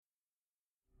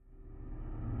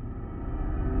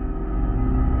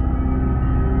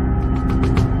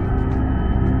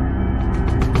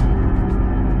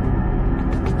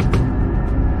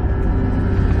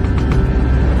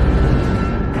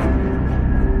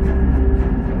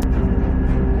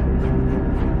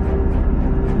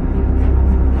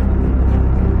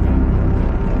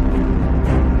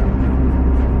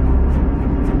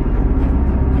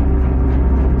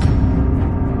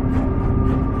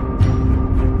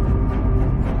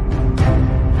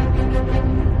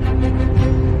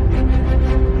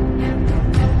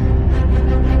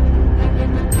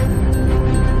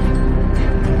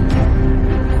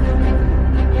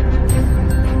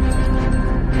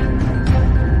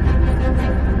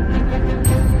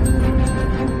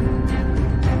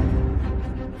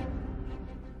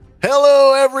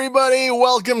everybody.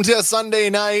 Welcome to Sunday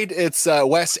night. It's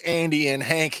Wes, Andy, and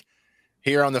Hank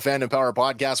here on the Fandom Power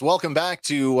Podcast. Welcome back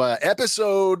to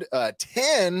episode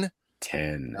 10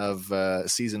 of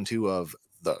season 2 of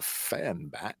the Fan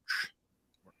Batch.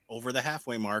 We're over the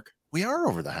halfway mark. We are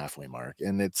over the halfway mark,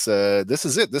 and it's this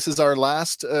is it. This is our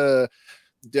last.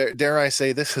 Dare I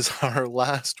say, this is our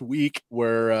last week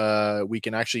where we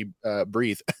can actually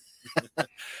breathe,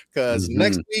 because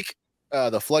next week.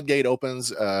 The floodgate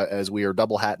opens as we are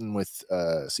double hatting with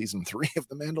season 3 of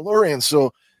The Mandalorian.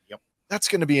 So that's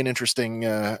going to be an interesting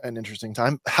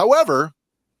time. However,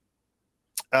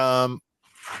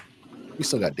 we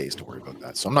still got days to worry about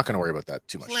that. So I'm not going to worry about that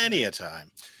too much. Plenty of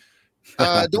time.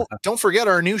 Don't forget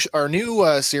our new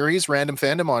series, Random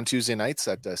Fandom, on Tuesday nights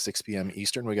at 6 p.m.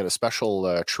 Eastern. We got a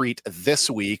special treat this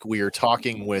week. We are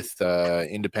talking with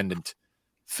independent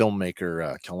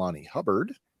filmmaker Kalani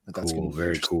Hubbard. That's cool, going to be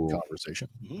very cool conversation.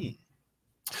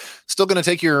 Still going to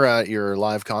take your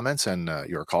live comments and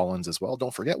your call-ins as well.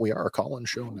 Don't forget, we are a call-in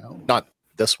show now. Not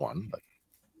this one, but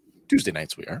Tuesday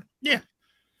nights we are. Yeah.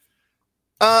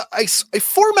 I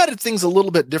formatted things a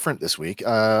little bit different this week.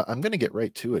 I'm going to get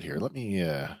right to it here. Let me.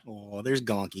 Oh, there's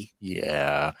Gonky.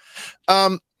 Yeah.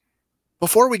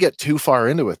 Before we get too far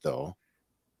into it, though,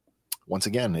 once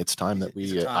again, it's time that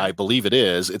we. I believe it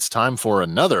is. It's time for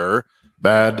another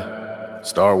bad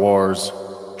Star Wars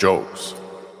jokes.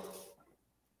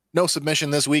 No submission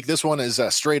this week. This one is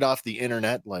straight off the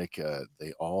internet, like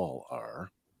they all are.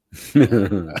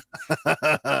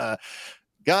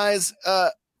 Guys,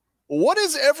 what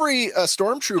is every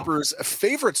stormtrooper's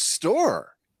favorite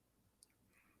store?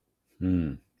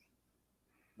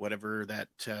 Whatever that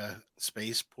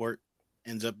spaceport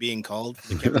ends up being called.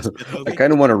 I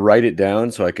kind of want to write it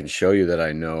down so I can show you that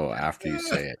I know after you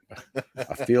say it.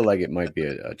 I feel like it might be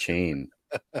a chain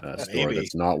store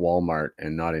that's not Walmart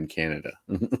and not in Canada.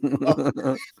 It's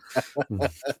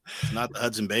not the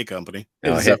Hudson Bay Company.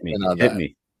 No, hit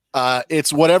me.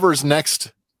 It's whatever's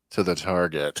next to the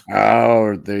Target.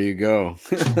 Oh, there you go.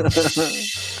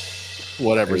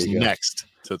 Whatever's next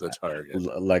to the Target.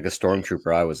 Like a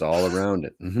stormtrooper, I was all around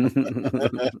it.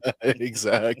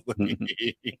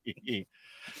 Exactly.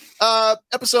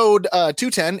 Episode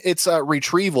 210. It's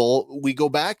retrieval. We go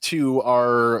back to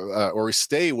our or we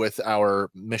stay with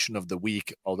our mission of the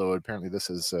week, although apparently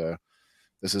this is an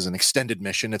extended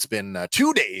mission. It's been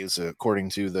 2 days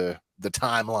according to the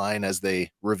timeline as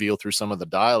they reveal through some of the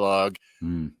dialogue.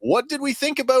 What did we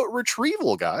think about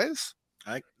retrieval, guys?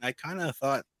 I kind of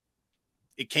thought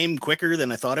it came quicker than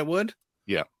I thought it would.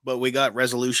 Yeah. But we got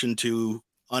resolution to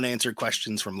unanswered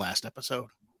questions from last episode.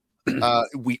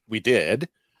 We did.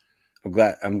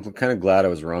 I'm kind of glad I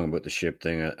was wrong about the ship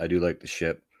thing. I do like the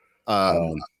ship.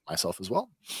 Myself as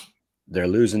well. They're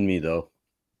losing me though.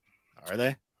 Are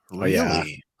they? Really? Oh, yeah.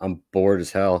 I'm bored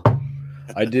as hell.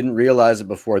 I didn't realize it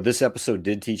before. This episode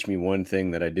did teach me one thing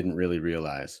that I didn't really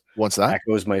realize. What's that?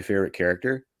 Echo is my favorite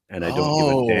character, and I don't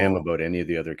give a damn about any of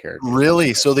the other characters.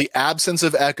 Really? So the absence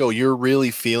of Echo, you're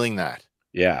really feeling that?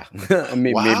 Yeah. I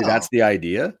mean, maybe that's the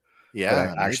idea.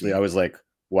 Yeah. Actually, I was like,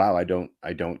 wow, I don't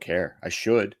care. I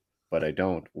should, but I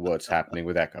don't. What's happening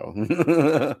with Echo?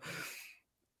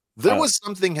 There was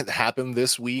something that happened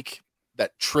this week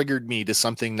that triggered me to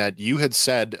something that you had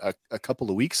said a couple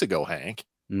of weeks ago, Hank,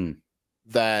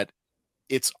 that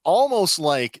it's almost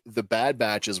like the Bad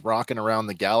Batch is rocking around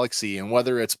the galaxy, and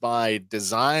whether it's by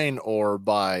design or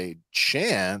by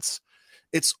chance,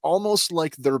 it's almost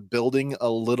like they're building a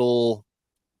little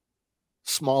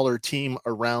smaller team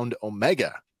around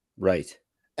Omega. Right.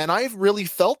 And I've really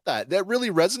felt that. That really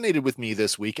resonated with me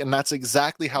this week. And that's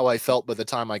exactly how I felt by the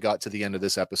time I got to the end of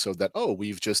this episode, that,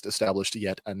 we've just established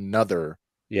yet another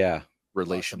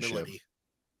relationship.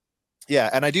 Yeah.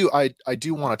 And I do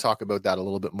want to talk about that a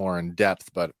little bit more in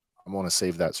depth, but I want to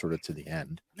save that sort of to the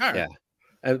end. All right.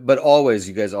 Yeah. But always,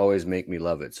 you guys always make me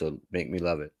love it. So make me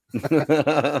love it.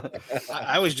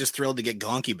 I was just thrilled to get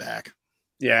Gonky back.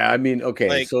 Yeah, I mean,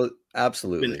 okay, so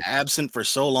absolutely. Been absent for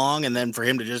so long, and then for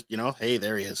him to just, hey,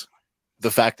 there he is.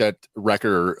 The fact that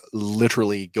Wrecker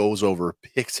literally goes over,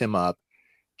 picks him up,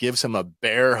 gives him a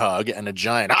bear hug and a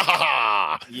giant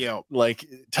like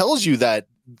tells you that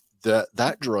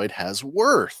that droid has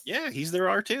worth. Yeah, he's their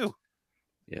R2.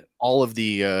 Yeah. All of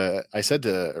the I said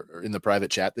in the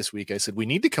private chat this week, I said we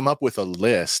need to come up with a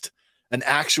list, an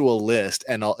actual list,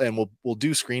 and we'll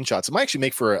do screenshots. It might actually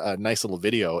make for a nice little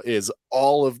video. Is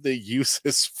all of the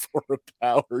uses for a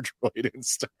power droid in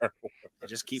Star Wars?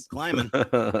 Just keep climbing.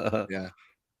 Yeah.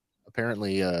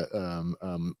 Apparently,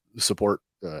 emotional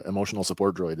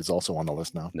support droid is also on the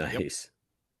list now. Nice.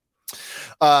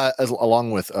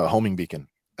 Along with homing beacon.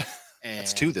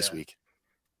 That's 2 this week.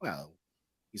 Well,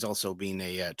 He's also been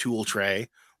a tool tray,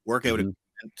 workout equipment,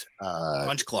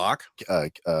 punch clock,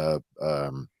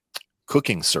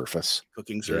 cooking surface,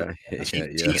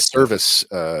 service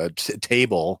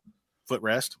table,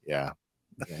 footrest. Yeah,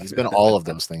 he's been all of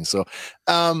those things. So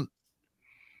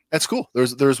that's cool.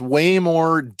 There's way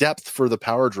more depth for the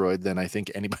power droid than I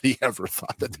think anybody ever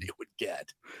thought that they would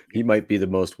get. He might be the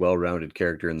most well-rounded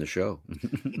character in the show.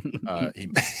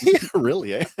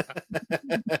 Really, eh?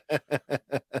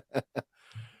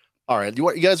 All right,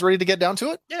 you guys ready to get down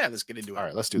to it? Yeah, let's get into it. All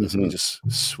right, let's do this. Let me just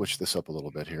switch this up a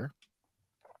little bit here.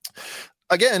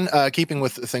 Again, keeping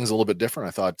with things a little bit different,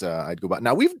 I thought I'd go back.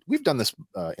 Now we've done this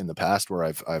in the past where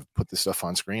I've put this stuff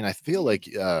on screen. I feel like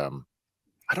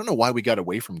I don't know why we got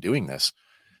away from doing this.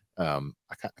 I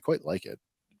quite like it.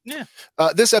 Yeah.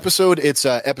 This episode, it's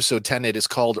episode 10. It is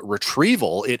called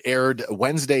Retrieval. It aired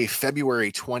Wednesday,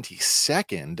 February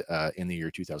 22nd in the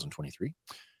year 2023.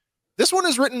 This one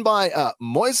is written by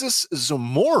Moises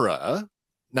Zamora.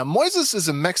 Now, Moises is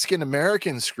a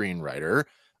Mexican-American screenwriter.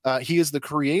 He is the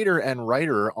creator and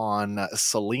writer on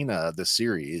Selena, the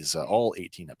series, all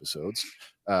 18 episodes,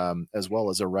 as well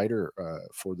as a writer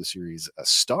for the series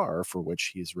Star, for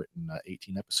which he has written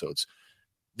 18 episodes.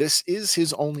 This is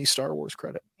his only Star Wars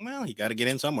credit. Well, you got to get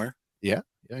in somewhere. Yeah.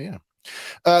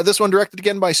 This one directed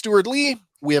again by Stuart Lee.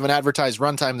 We have an advertised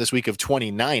runtime this week of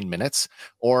 29 minutes,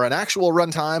 or an actual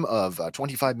runtime of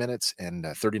 25 minutes and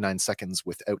 39 seconds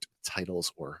without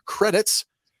titles or credits.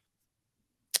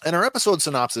 And our episode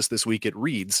synopsis this week, it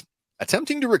reads,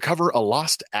 attempting to recover a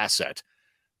lost asset,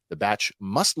 the batch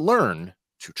must learn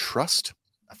to trust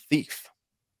a thief.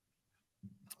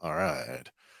 All right.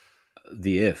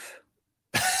 The if.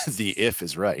 The if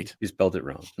is right. You spelled it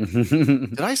wrong.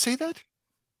 Did I say that?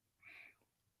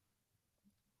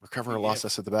 Recover a lost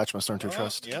asset, the batch must learn to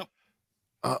trust. Yep.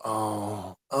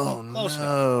 Uh-oh. Oh,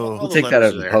 no. We'll take that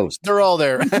out in post. They're all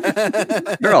there.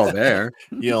 They're all there.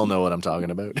 You all know what I'm talking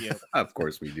about. Yeah. Of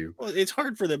course we do. Well, it's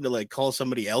hard for them to like call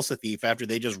somebody else a thief after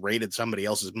they just raided somebody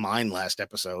else's mine last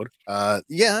episode.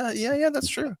 Yeah. That's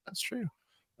true.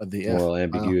 The moral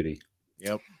ambiguity.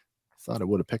 Yep. Thought I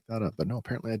would have picked that up, but no,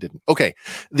 apparently I didn't. Okay.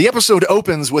 The episode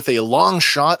opens with a long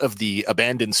shot of the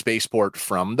abandoned spaceport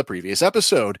from the previous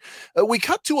episode. We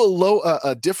cut to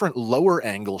a different lower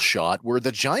angle shot where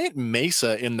the giant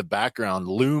mesa in the background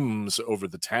looms over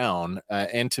the town.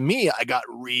 And to me, I got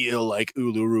real like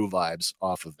Uluru vibes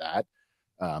off of that.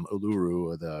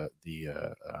 Uluru,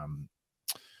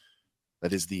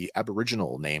 that is the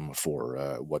Aboriginal name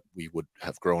for what we would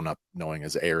have grown up knowing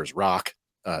as Ayers Rock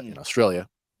in Australia.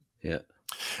 Yeah.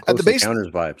 At the base, Counters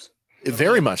vibes.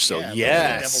 Very much so. Yeah,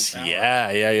 yes.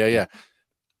 Yeah.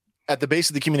 At the base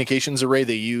of the communications array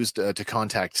they used to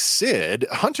contact Sid,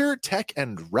 Hunter, Tech,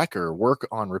 and Wrecker work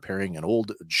on repairing an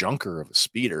old junker of a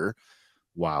speeder,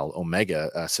 while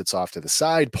Omega sits off to the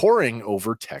side, poring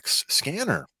over Tech's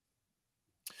scanner.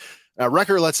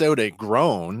 Wrecker lets out a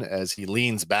groan as he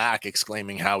leans back,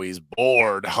 exclaiming how he's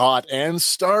bored, hot, and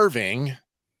starving.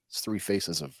 It's three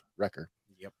faces of Wrecker.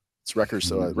 It's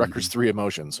Wrecker's three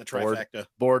emotions: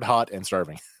 bored, hot, and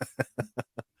starving.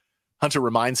 Hunter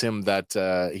reminds him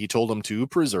that he told him to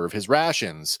preserve his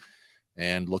rations.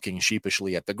 And looking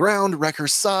sheepishly at the ground, Wrecker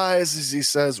sighs as he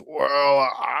says, "Well,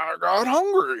 I got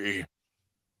hungry."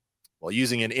 While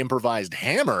using an improvised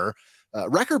hammer,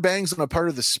 Wrecker bangs on a part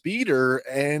of the speeder,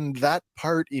 and that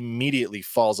part immediately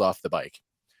falls off the bike.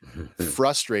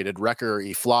 Frustrated, Wrecker,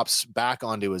 he flops back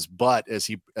onto his butt as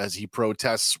he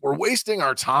protests, "We're wasting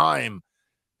our time,"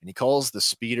 and he calls the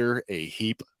speeder a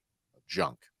heap of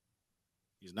junk.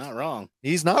 He's not wrong.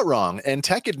 And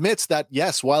Tech admits that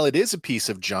yes, while it is a piece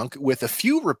of junk, with a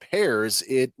few repairs,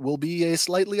 it will be a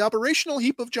slightly operational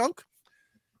heap of junk.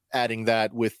 Adding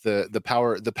that with the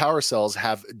power cells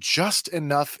have just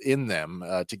enough in them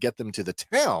to get them to the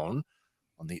town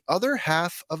on the other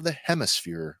half of the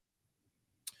hemisphere.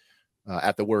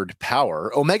 At the word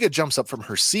power, Omega jumps up from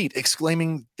her seat,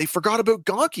 exclaiming they forgot about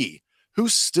Gonki,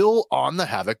 who's still on the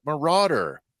Havoc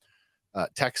Marauder.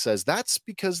 Tech says that's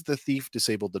because the thief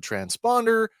disabled the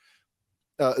transponder.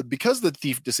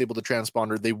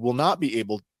 They will not be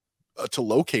able to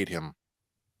locate him.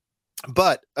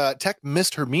 But Tech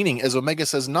missed her meaning as Omega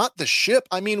says, not the ship.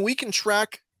 I mean, we can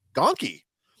track Gonki.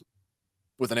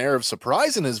 With an air of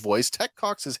surprise in his voice, Tech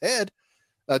cocks his head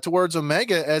towards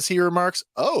Omega as he remarks,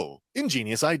 "Oh,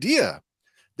 ingenious idea."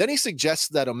 Then he suggests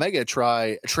that Omega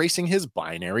try tracing his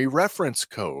binary reference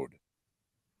code.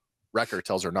 Wrecker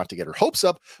tells her not to get her hopes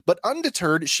up, but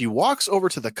undeterred, she walks over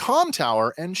to the comm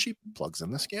tower and she plugs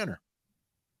in the scanner.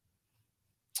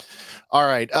 All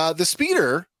right, the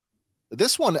speeder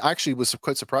This one actually was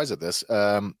quite surprised at this.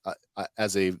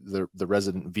 As the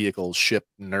resident vehicle ship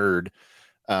nerd,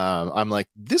 I'm like,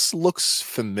 this looks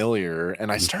familiar,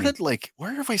 and I started like,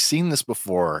 where have I seen this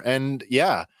before? And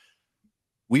yeah,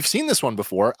 we've seen this one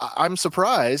before. I'm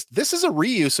surprised. This is a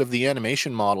reuse of the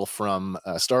animation model from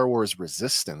Star Wars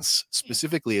Resistance.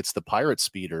 Specifically, it's the pirate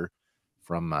speeder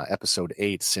from episode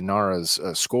 8, Synara's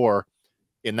score.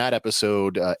 In that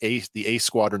episode, the A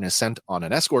Squadron is sent on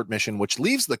an escort mission, which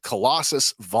leaves the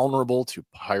Colossus vulnerable to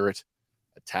pirate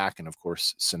attack. And of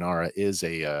course, Synara is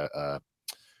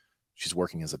she's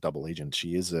working as a double agent.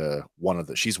 She is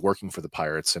she's working for the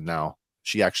pirates, and now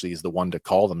she actually is the one to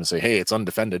call them and say, "Hey, it's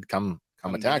undefended. Come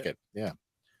attack it." Yeah.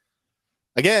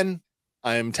 Again,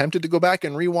 I'm tempted to go back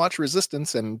and rewatch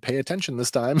Resistance and pay attention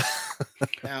this time.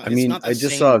 Now, I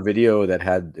just saw a video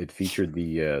that featured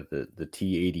the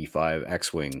T-85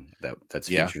 X-Wing that's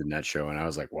featured in that show, and I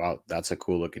was like, wow, that's a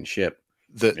cool looking ship.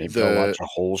 Maybe I'll watch a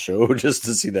whole show just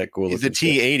to see that cool looking the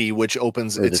T-80 ship. Which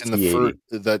opens it's in the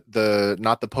first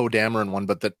not the Poe Dameron one,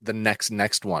 but the next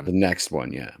one. The next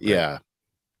one, yeah. Right.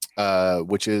 Yeah.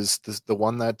 Which is the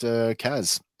one that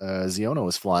Kaz Xiono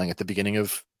is flying at the beginning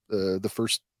of the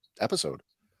first episode.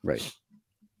 Right.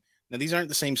 Now these aren't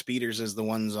the same speeders as the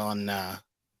ones on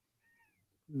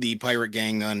the pirate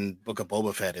gang on Book of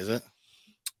Boba Fett, is it?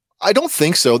 I don't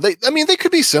think so. They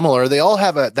could be similar. They all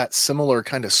have that similar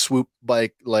kind of swoop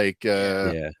like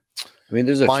yeah. I mean,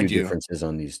 there's a few differences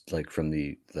on these, like from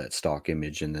that stock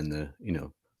image, and then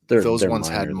those ones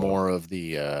had more of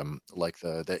the like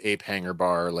the ape hanger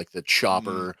bar, like the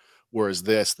chopper, whereas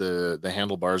the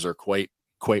handlebars are quite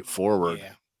forward.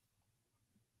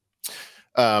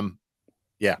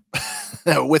 Yeah.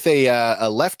 With a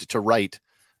left to right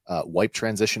wipe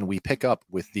transition, we pick up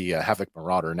with the Havoc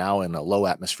Marauder now in a low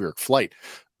atmospheric flight.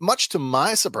 Much to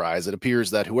my surprise, it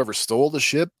appears that whoever stole the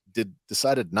ship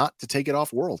decided not to take it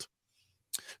off world.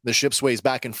 The ship sways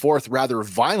back and forth rather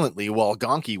violently while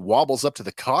Gonki wobbles up to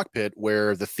the cockpit,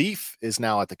 where the thief is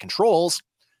now at the controls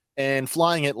and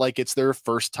flying it like it's their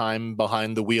first time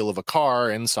behind the wheel of a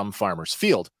car in some farmer's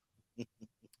field.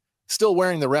 Still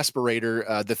wearing the respirator,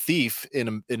 the thief,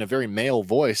 in a very male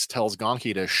voice, tells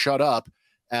Gonki to shut up,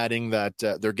 adding that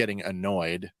they're getting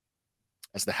annoyed.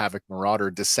 As the Havoc Marauder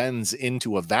descends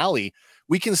into a valley,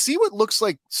 we can see what looks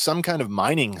like some kind of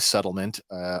mining settlement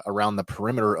around the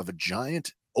perimeter of a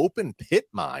giant open pit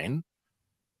mine.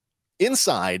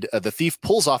 Inside, the thief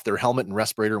pulls off their helmet and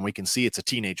respirator, and we can see it's a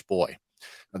teenage boy.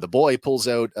 Now, the boy pulls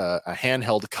out a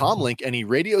handheld comlink, and he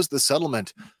radios the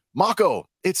settlement. "Mako,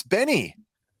 it's Benny."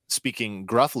 Speaking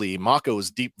gruffly,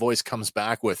 Mako's deep voice comes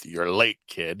back with, "You're late,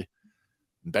 kid."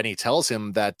 Benny tells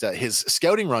him that his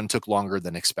scouting run took longer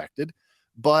than expected,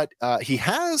 but he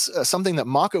has something that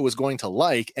Mako is going to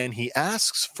like, and he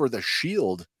asks for the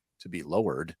shield to be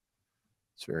lowered.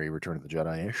 It's very Return of the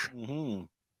Jedi-ish. Mm-hmm.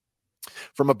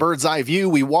 From a bird's eye view,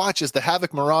 we watch as the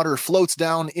Havoc Marauder floats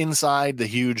down inside the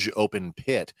huge open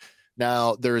pit.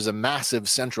 Now, there is a massive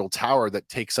central tower that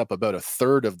takes up about a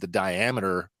third of the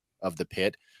diameter of the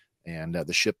pit, and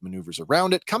the ship maneuvers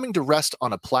around it, coming to rest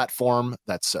on a platform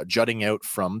that's jutting out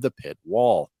from the pit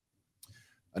wall.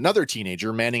 Another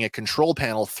teenager manning a control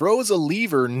panel throws a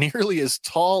lever nearly as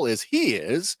tall as he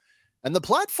is, and the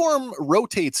platform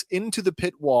rotates into the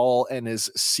pit wall and is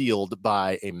sealed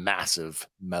by a massive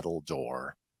metal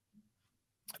door.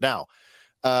 Now,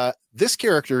 this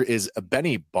character is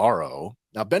Benny Barrow.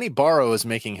 Now, Benny Barrow is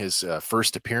making his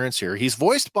first appearance here. He's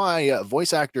voiced by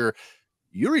voice actor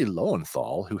Yuri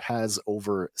Lowenthal, who has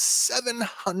over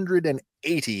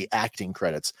 780 acting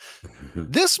credits.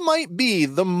 This might be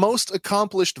the most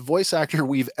accomplished voice actor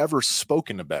we've ever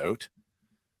spoken about.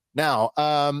 Now,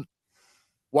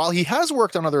 while he has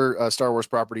worked on other Star Wars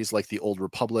properties like The Old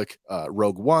Republic,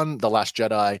 Rogue One, The Last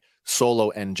Jedi,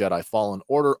 Solo, and Jedi Fallen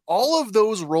Order, all of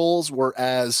those roles were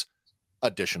as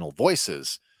additional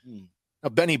voices. Now,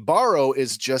 Benny Barrow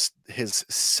is just his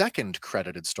second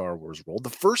credited Star Wars role, the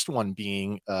first one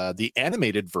being the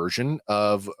animated version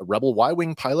of Rebel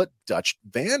Y-Wing pilot Dutch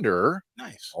Vander,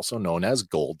 also known as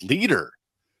Gold Leader.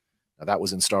 Now, that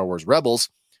was in Star Wars Rebels.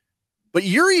 But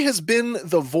Yuri has been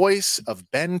the voice of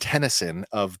Ben Tennyson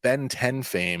of Ben 10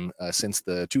 fame since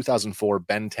the 2004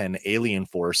 Ben 10 Alien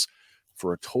Force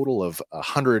for a total of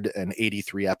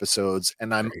 183 episodes.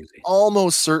 And I'm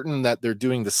almost certain that they're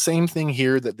doing the same thing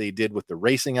here that they did with the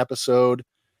racing episode,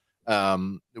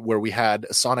 where we had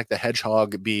Sonic the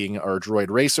Hedgehog being our droid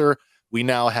racer. We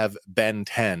now have Ben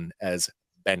 10 as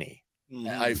Benny.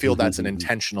 I feel that's an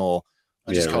intentional...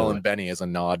 I just call him Benny as a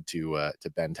nod to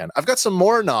Ben 10. I've got some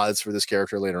more nods for this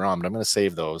character later on, but I'm going to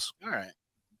save those. All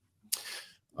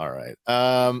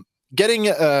right. Getting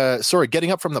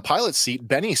up from the pilot's seat,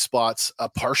 Benny spots a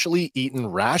partially eaten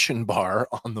ration bar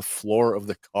on the floor of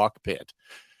the cockpit.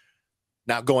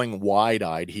 Now, going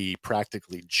wide-eyed, he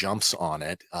practically jumps on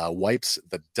it, wipes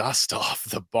the dust off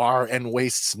the bar, and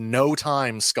wastes no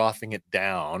time scoffing it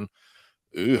down.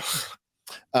 Ugh.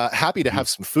 Happy to have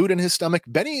some food in his stomach,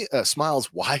 Benny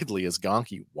smiles widely as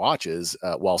Gonky watches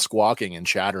while squawking and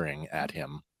chattering at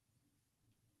him.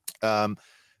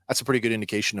 That's a pretty good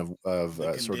indication of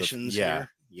sort of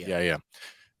yeah.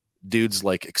 Dude's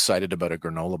like excited about a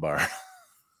granola bar,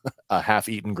 a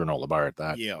half-eaten granola bar at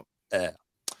that. Yeah.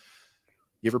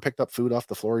 You ever picked up food off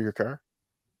the floor of your car?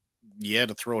 Yeah,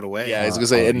 to throw it away. Yeah, I was gonna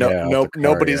say,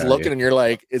 nobody's looking, and you're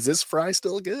like, "Is this fry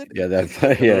still good?" Yeah, that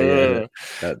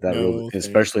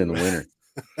especially in the winter.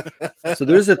 So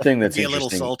there's a thing that's a little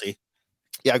salty.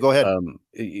 Yeah, go ahead.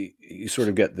 You sort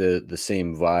of get the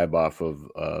same vibe off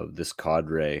of this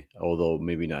cadre, although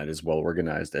maybe not as well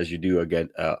organized as you do again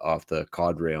off the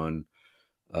cadre on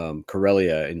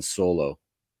Corellia in Solo.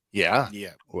 Yeah.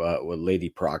 With Lady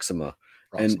Proxima.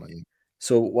 And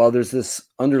so while there's this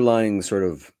underlying sort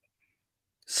of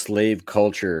slave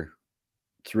culture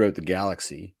throughout the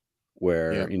galaxy,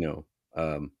 where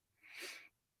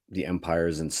the Empire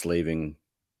is enslaving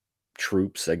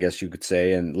troops, I guess you could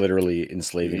say, and literally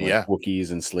enslaving like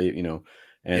Wookiees and slave,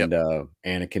 and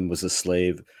Anakin was a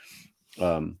slave.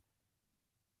 You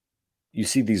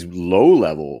see these low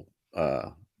level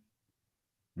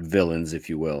villains, if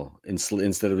you will,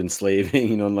 instead of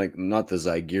enslaving, like not the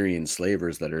Zygerian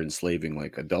slavers that are enslaving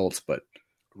like adults, but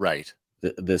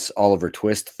this Oliver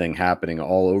Twist thing happening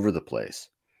all over the place.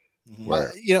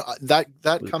 Well,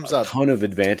 that comes up. A ton of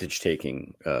advantage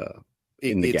taking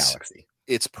in the galaxy.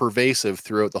 It's pervasive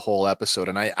throughout the whole episode,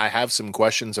 and I have some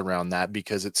questions around that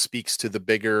because it speaks to the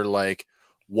bigger, like,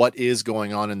 what is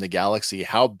going on in the galaxy?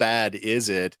 How bad is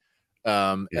it?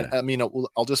 And I mean,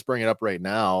 I'll just bring it up right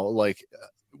now. Like,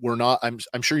 we're not.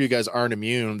 I'm sure you guys aren't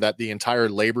immune that the entire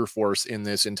labor force in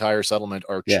this entire settlement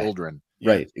are children.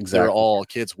 Right, exactly. They're all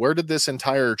kids. Where did this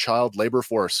entire child labor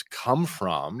force come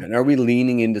from? And are we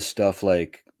leaning into stuff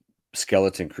like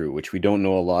Skeleton Crew, which we don't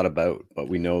know a lot about, but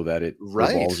we know that it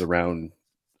revolves around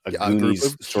a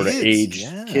Goonies sort of age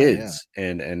kids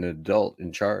and an adult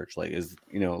in charge. Like, is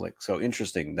so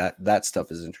interesting. That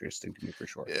stuff is interesting to me for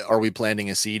sure. Are we planting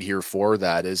a seed here for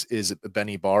that? Is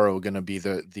Benny Barrow going to be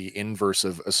the inverse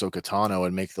of Ahsoka Tano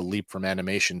and make the leap from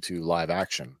animation to live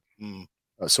action?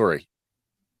 Sorry.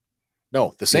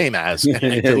 No, the same as.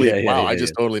 I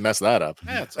just totally messed that up.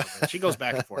 Yeah, she goes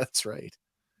back and forth. That's right.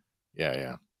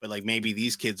 Yeah. But like maybe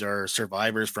these kids are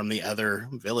survivors from the other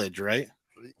village, right?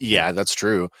 Yeah, that's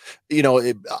true.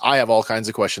 I have all kinds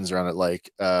of questions around it. Like,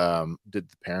 did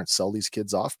the parents sell these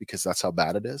kids off because that's how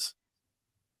bad it is?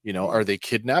 Are they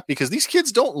kidnapped? Because these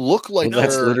kids don't look like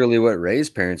that's literally what Rey's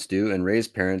parents do. And Rey's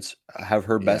parents have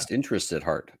her best interests at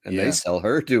heart. And they sell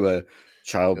her to a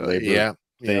child labor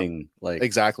thing. Like,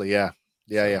 exactly. Yeah.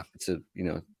 It's a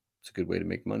good way to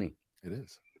make money. It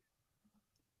is.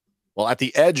 Well, at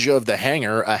the edge of the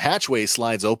hangar, a hatchway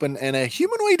slides open and a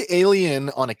humanoid alien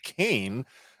on a cane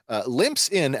limps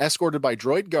in, escorted by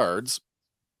droid guards,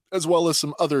 as well as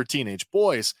some other teenage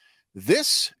boys.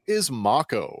 This is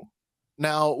Mako.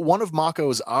 Now, one of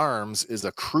Mako's arms is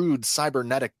a crude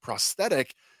cybernetic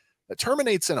prosthetic that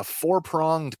terminates in a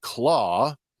 4-pronged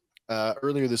claw.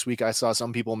 Earlier this week, I saw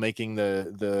some people making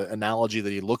the analogy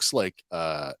that he looks like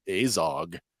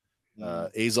Azog.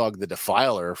 Azog the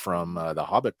Defiler from the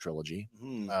Hobbit trilogy.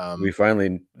 We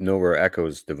finally know where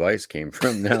Echo's device came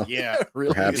from now. Yeah,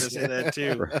 really. I was gonna say that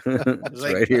too.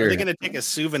 Right here. Are they going to take a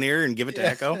souvenir and give it to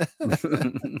Echo?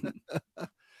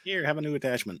 Here, have a new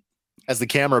attachment. As the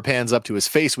camera pans up to his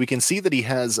face, we can see that he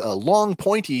has a long,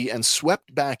 pointy, and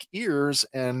swept back ears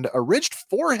and a ridged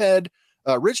forehead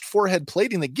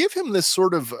plating that give him this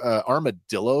sort of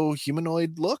armadillo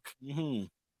humanoid look.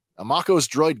 Mako's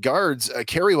droid guards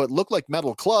carry what look like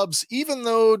metal clubs, even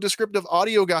though Descriptive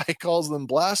Audio Guy calls them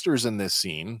blasters in this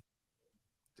scene.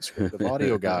 Descriptive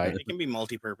Audio Guy. It can be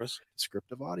multi-purpose.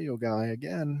 Descriptive Audio Guy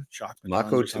again.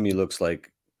 Mako to me looks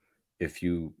like if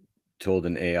you told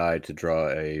an AI to draw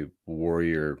a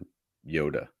warrior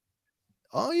Yoda.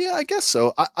 Oh yeah, I guess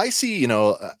so. I see,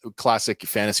 classic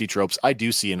fantasy tropes. I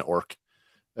do see an orc,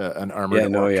 an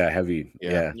armored orc. Heavy.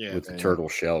 Yeah, with the turtle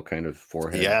shell kind of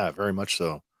forehead. Yeah, very much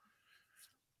so.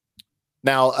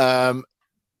 Now,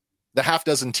 the half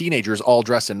dozen teenagers, all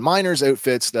dressed in miners'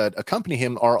 outfits that accompany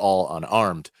him, are all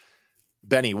unarmed.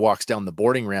 Benny walks down the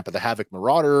boarding ramp of the Havoc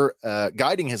Marauder,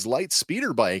 guiding his light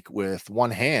speeder bike with one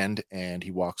hand, and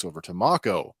he walks over to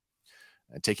Mako.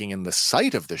 Taking in the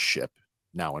sight of the ship,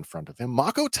 now in front of him.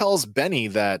 Mako tells Benny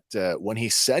that when he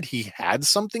said he had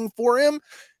something for him,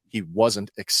 he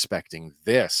wasn't expecting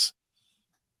this.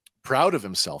 Proud of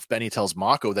himself, Benny tells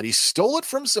Mako that he stole it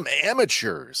from some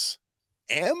amateurs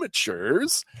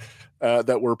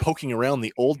that were poking around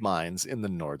the old mines in the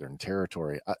Northern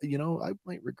Territory. I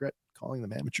might regret calling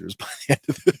them amateurs by the end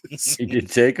of this. He did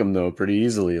take them, though, pretty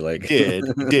easily.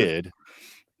 Did.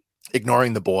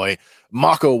 Ignoring the boy,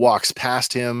 Mako walks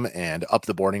past him and up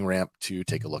the boarding ramp to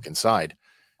take a look inside.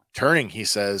 Turning, he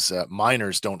says,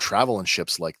 miners don't travel in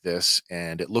ships like this,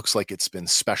 and it looks like it's been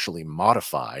specially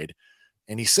modified.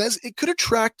 And he says it could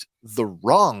attract the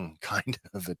wrong kind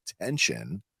of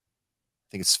attention. I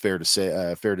think it's fair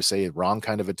to say wrong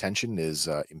kind of attention is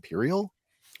Imperial.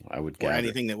 I would gather. Or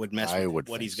anything that would mess with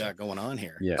what he's got going on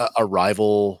here. Yeah. A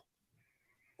rival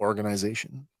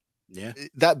organization. Yeah.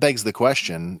 That begs the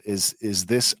question, is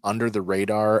this under the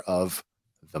radar of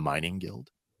the Mining Guild?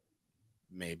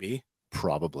 Maybe.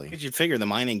 Probably. Because you'd figure the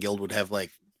Mining Guild would have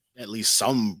at least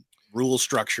some rule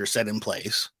structure set in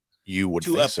place. You would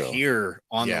to appear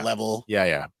on the level.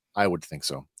 Yeah. I would think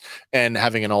so. And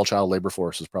having an all-child labor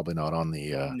force is probably not on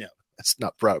the no. It's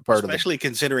not part of it. Especially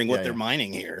considering what they're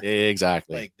mining here.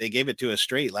 Exactly. They gave it to us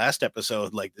straight last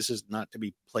episode. This is not to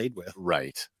be played with.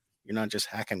 Right. You're not just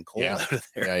hacking coal out of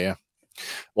there. Yeah.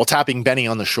 Well, tapping Benny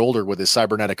on the shoulder with his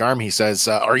cybernetic arm, he says,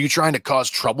 are you trying to cause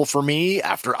trouble for me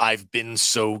after I've been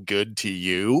so good to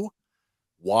you?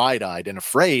 Wide-eyed and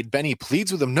afraid, Benny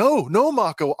pleads with him. No,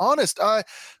 Mako, honest. I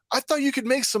thought you could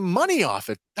make some money off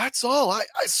it. That's all. I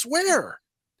swear.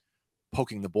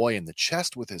 Poking the boy in the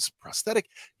chest with his prosthetic,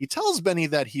 he tells Benny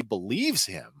that he believes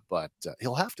him, but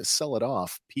he'll have to sell it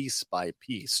off piece by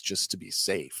piece just to be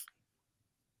safe.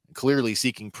 Clearly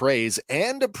seeking praise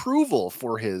and approval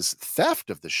for his theft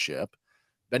of the ship,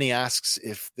 Benny asks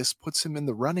if this puts him in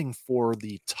the running for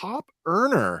the top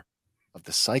earner of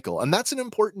the cycle. And that's an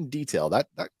important detail.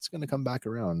 That's going to come back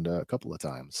around a couple of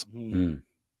times. Mm-hmm.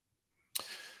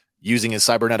 Using his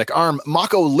cybernetic arm,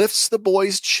 Mako lifts the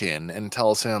boy's chin and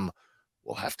tells him,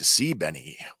 we'll have to see,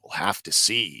 Benny. We'll have to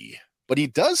see. But he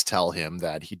does tell him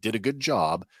that he did a good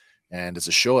job. And as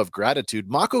a show of gratitude,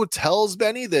 Mako tells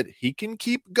Benny that he can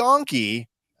keep Gonky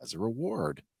as a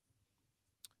reward.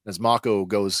 As Mako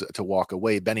goes to walk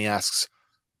away, Benny asks,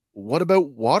 what about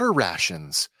water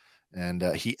rations? And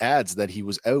he adds that he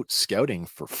was out scouting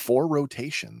for 4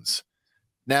 rotations.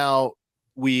 Now,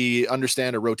 we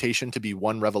understand a rotation to be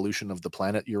 1 revolution of the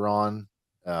planet you're on.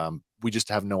 We just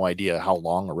have no idea how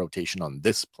long a rotation on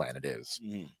this planet is.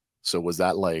 So was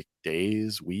that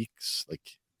days, weeks?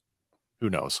 Who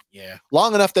knows? Yeah.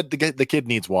 Long enough that the kid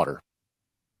needs water.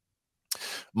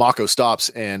 Mako stops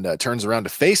and turns around to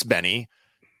face Benny.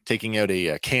 Taking out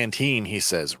a canteen, he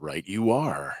says, right you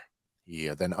are. He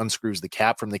then unscrews the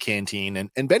cap from the canteen,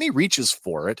 and Benny reaches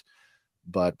for it.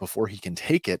 But before he can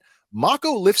take it,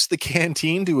 Mako lifts the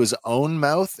canteen to his own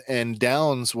mouth and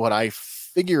downs what I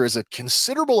figure is a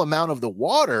considerable amount of the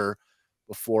water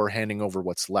before handing over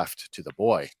what's left to the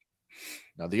boy.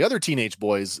 Now, the other teenage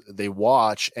boys, they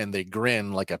watch and they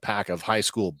grin like a pack of high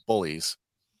school bullies.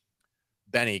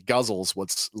 Benny guzzles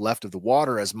what's left of the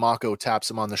water as Mako taps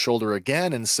him on the shoulder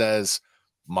again and says,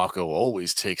 Mako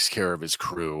always takes care of his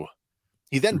crew.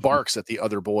 He then barks at the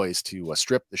other boys to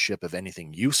strip the ship of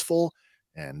anything useful,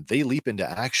 and they leap into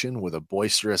action with a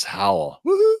boisterous howl.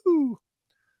 Woohoo!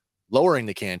 Lowering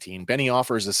the canteen, Benny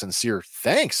offers a sincere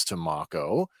thanks to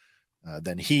Mako.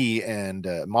 Then he and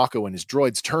Mako and his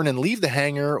droids turn and leave the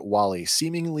hangar while a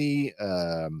seemingly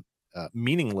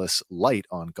meaningless light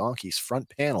on Gonky's front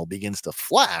panel begins to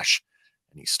flash,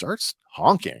 and he starts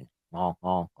honking.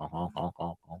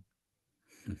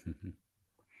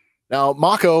 Now,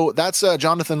 Mako, that's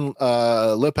Jonathan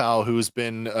Lipow, who's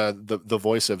been the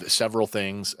voice of several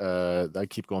things. I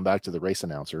keep going back to the race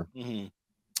announcer.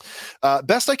 Mm-hmm.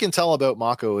 Best I can tell about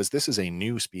Mako is this is a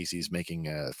new species making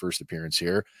a first appearance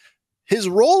here. His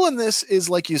role in this is,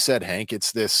 like you said, Hank,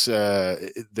 it's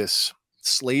this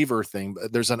slaver thing.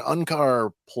 There's an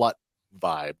Unkar plot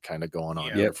vibe kind of going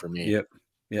on here for me. Yep.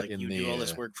 You do all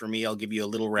this work for me, I'll give you a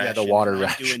little ration. Yeah, the water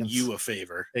ration. Doing you a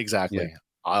favor. Exactly. Yeah.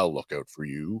 I'll look out for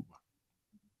you.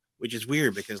 Which is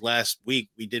weird because last week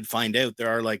we did find out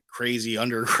there are crazy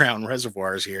underground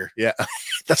reservoirs here. Yeah,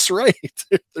 that's right.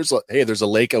 There's a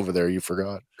lake over there. You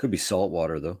forgot. Could be salt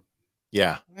water though.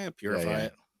 Yeah. Purify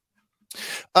it.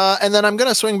 And then I'm going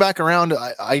to swing back around.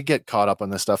 I get caught up on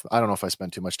this stuff. I don't know if I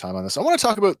spend too much time on this. I want to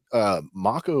talk about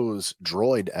Mako's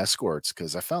droid escorts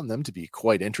because I found them to be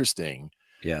quite interesting.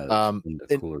 Yeah.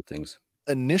 The cooler things.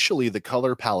 Initially, the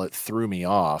color palette threw me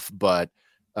off, but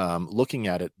looking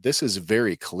at it, this is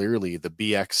very clearly the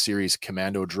BX series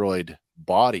commando droid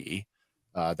body.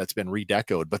 that's been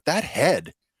redecoed. But that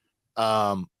head,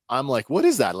 I'm like, what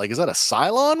is that? Like, is that a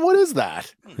Cylon? What is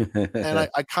that? And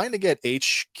I kind of get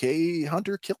HK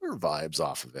Hunter Killer vibes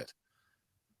off of it.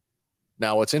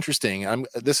 Now, what's interesting,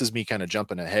 this is me kind of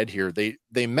jumping ahead here.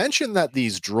 They mentioned that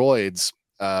these droids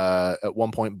at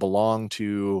one point belong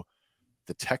to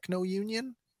the Techno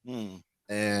Union.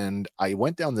 And I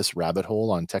went down this rabbit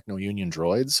hole on Techno Union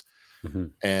droids,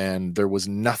 and there was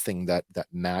nothing that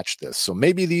matched this. So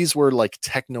maybe these were like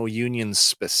Techno Union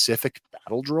specific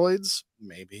battle droids,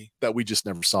 maybe, that we just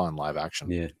never saw in live action.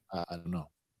 Yeah, I don't know.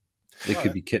 They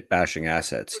could be kit bashing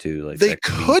assets too. Like they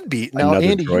could be. Now,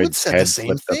 Andy, you had said the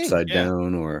same thing. Upside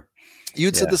down, or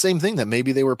you'd said the same thing, that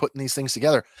maybe they were putting these things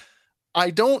together. I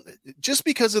don't, just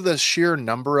because of the sheer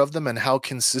number of them and how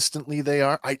consistently they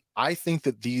are, I think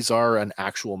that these are an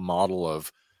actual model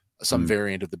of some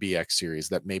variant of the BX series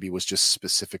that maybe was just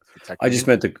specific to Techno. I just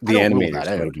meant the animators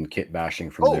would have been kit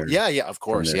bashing from their. Yeah, of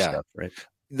course, yeah. Stuff, right?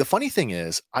 The funny thing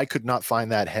is, I could not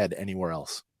find that head anywhere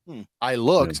else. I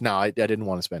looked. Now, I didn't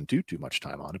want to spend too much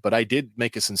time on it, but I did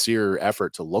make a sincere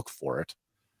effort to look for it.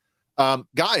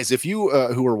 Guys, if you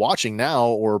who are watching now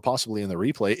or possibly in the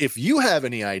replay, if you have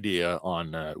any idea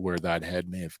on where that head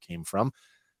may have came from,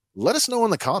 let us know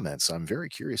in the comments. I'm very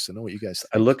curious to know what you guys think.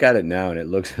 I look at it now and it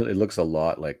looks a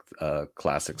lot like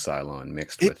classic Cylon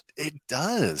mixed with. It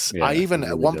does. Yeah, I even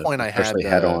really at one point I had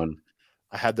head on.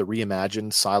 I had the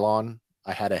reimagined Cylon.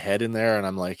 I had a head in there, and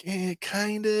I'm like,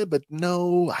 kind of, but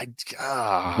no.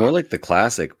 More like the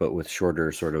classic, but with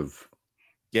shorter sort of.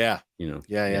 Yeah.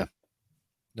 Yeah.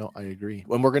 No, I agree.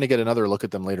 And we're going to get another look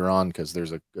at them later on because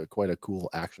there's quite a cool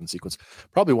action sequence.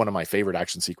 Probably one of my favorite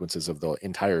action sequences of the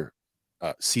entire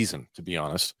season, to be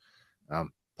honest.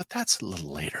 But that's a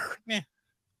little later. Yeah.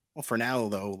 Well, for now,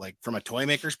 though, like from a toy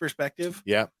maker's perspective,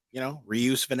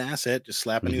 reuse of an asset, just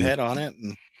slap a new head on it.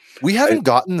 And we haven't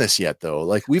gotten this yet, though.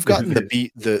 Like we've gotten the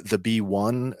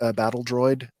B1 battle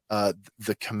droid.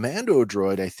 The commando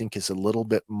droid, I think, is a little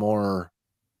more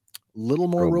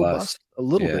robust. A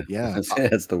little bit, yeah.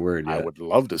 That's the word. Yeah. I would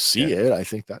love to see it. I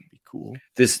think that'd be cool.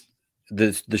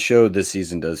 The show this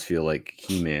season does feel like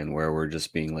He-Man, where we're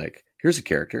just being like, here's a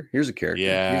character, here's a character,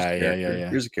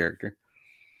 here's a character.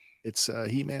 It's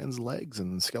He-Man's legs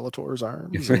and Skeletor's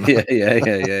arms.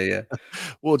 Yeah.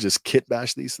 We'll just kit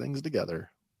bash these things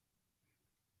together.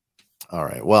 All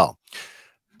right. Well,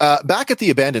 back at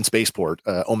the abandoned spaceport,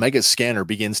 Omega's scanner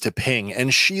begins to ping,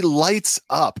 and she lights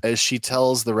up as she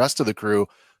tells the rest of the crew,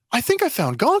 I think I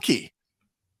found Gonky.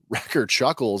 Wrecker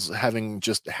chuckles, having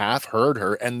just half heard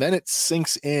her, and then it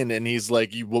sinks in, and he's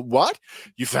like, what?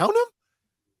 You found him?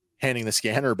 Handing the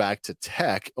scanner back to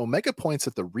Tech, Omega points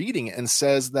at the reading and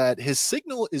says that his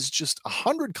signal is just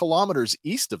 100 kilometers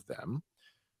east of them,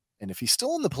 and if he's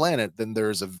still on the planet, then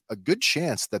there's a good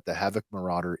chance that the Havoc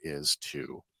Marauder is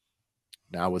too.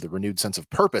 Now, with a renewed sense of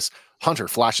purpose, Hunter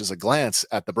flashes a glance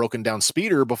at the broken down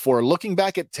speeder before looking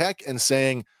back at Tech and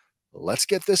saying, let's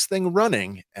get this thing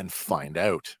running and find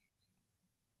out.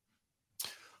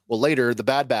 Well, later, the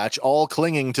Bad Batch, all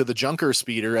clinging to the Junker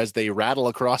speeder as they rattle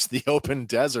across the open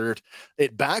desert.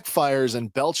 It backfires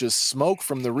and belches smoke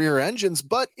from the rear engines,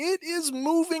 but it is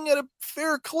moving at a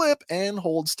fair clip and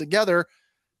holds together.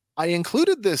 I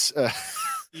included this...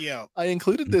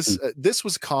 This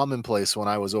was commonplace when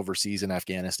I was overseas in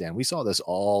Afghanistan. We saw this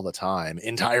all the time.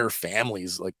 Entire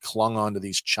families like clung onto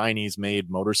these Chinese made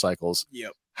motorcycles.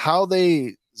 Yep. How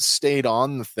they stayed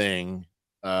on the thing.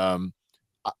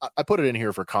 I put it in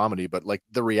here for comedy, but like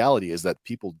the reality is that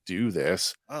people do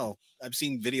this. Oh, I've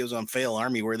seen videos on Fail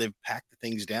Army where they've packed the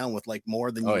things down with like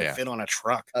more than you can fit on a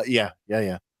truck. Yeah.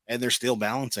 And they're still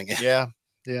balancing it. Yeah.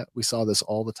 We saw this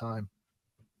all the time.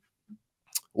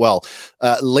 Well,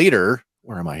 later,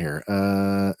 where am I here?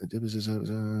 It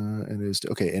is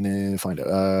okay, and then find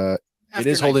out. It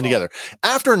is holding together.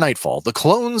 After nightfall, the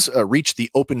clones reach the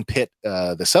open pit,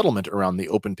 the settlement around the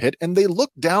open pit, and they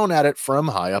look down at it from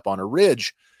high up on a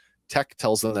ridge. Tech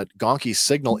tells them that Gonky's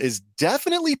signal is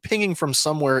definitely pinging from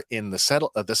somewhere in the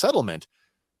settlement.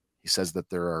 He says that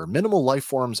there are minimal life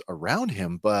forms around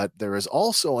him, but there is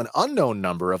also an unknown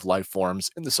number of life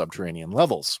forms in the subterranean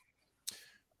levels.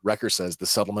 Wrecker says the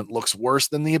settlement looks worse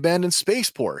than the abandoned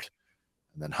spaceport.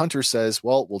 And then Hunter says,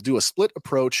 well, we'll do a split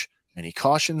approach, and he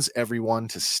cautions everyone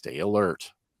to stay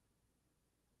alert.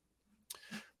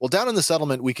 Well, down in the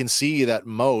settlement, we can see that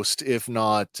most, if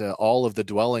not all of the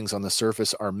dwellings on the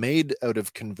surface are made out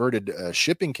of converted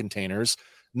shipping containers,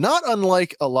 not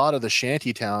unlike a lot of the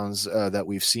shanty towns that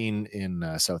we've seen in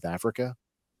South Africa.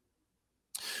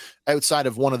 Outside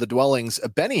of one of the dwellings,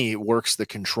 Benny works the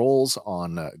controls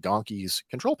on Gonky's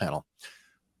control panel.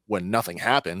 When nothing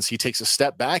happens, he takes a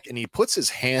step back and he puts his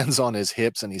hands on his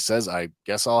hips and he says, I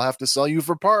guess I'll have to sell you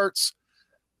for parts.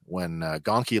 When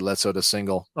Gonki lets out a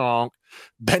single, honk,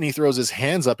 Benny throws his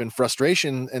hands up in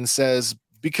frustration and says,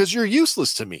 because you're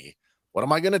useless to me. What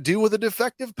am I going to do with a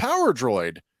defective power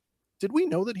droid? Did we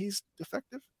know that he's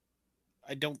defective?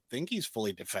 I don't think he's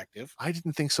fully defective. I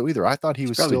didn't think so either. I thought he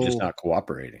was probably still just not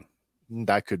cooperating.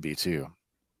 That could be too.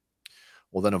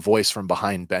 Well, then a voice from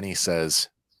behind Benny says,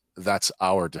 that's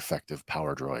our defective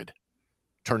power droid.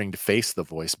 Turning to face the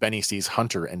voice, Benny sees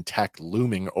Hunter and Tech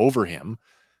looming over him.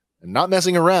 And not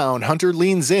messing around, Hunter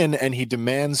leans in and he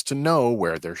demands to know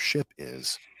where their ship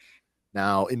is.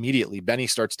 Now, immediately, Benny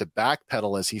starts to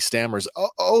backpedal as he stammers,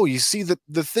 oh, you see,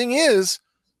 the thing is...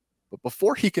 But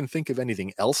before he can think of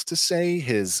anything else to say,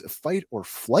 his fight or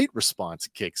flight response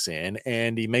kicks in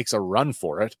and he makes a run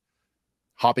for it.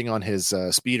 Hopping on his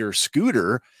speeder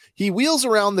scooter, he wheels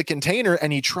around the container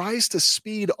and he tries to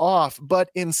speed off,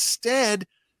 but instead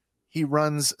he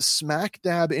runs smack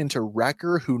dab into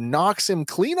Wrecker, who knocks him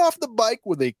clean off the bike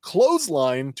with a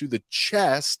clothesline to the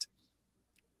chest.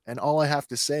 And all I have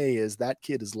to say is that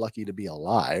kid is lucky to be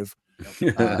alive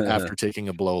after taking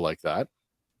a blow like that.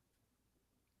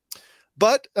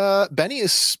 But Benny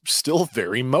is still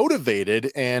very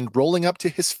motivated, and rolling up to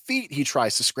his feet, he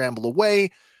tries to scramble away.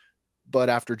 But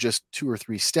after just 2 or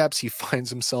 3 steps, he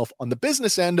finds himself on the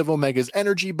business end of Omega's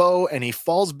energy bow, and he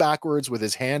falls backwards with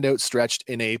his hand outstretched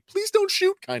in a please don't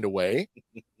shoot kind of way.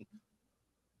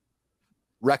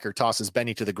 Wrecker tosses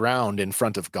Benny to the ground in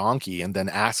front of Gonki and then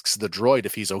asks the droid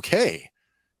if he's okay.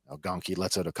 Now Gonki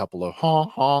lets out a couple of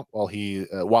honk honk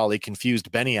while a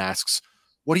confused Benny asks,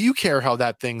 what do you care how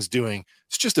that thing's doing?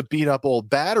 It's just a beat up old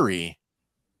battery.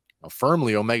 Now,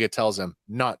 firmly, Omega tells him,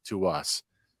 not to us.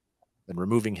 Then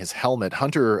removing his helmet,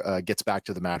 Hunter gets back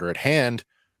to the matter at hand.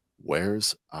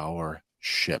 Where's our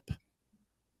ship?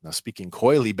 Now, speaking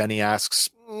coyly, Benny asks,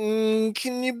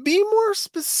 can you be more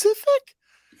specific?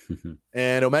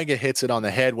 And Omega hits it on the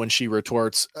head when she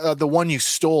retorts, the one you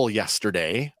stole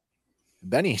yesterday.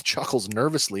 Benny chuckles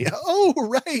nervously. Oh,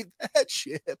 right, that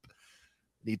ship.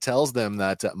 He tells them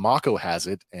that Mako has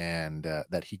it and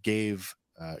that he gave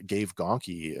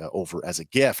Gonki over as a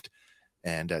gift.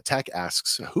 And Tech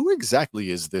asks, who exactly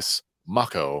is this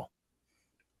Mako?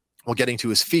 Well, getting to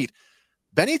his feet,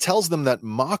 Benny tells them that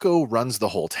Mako runs the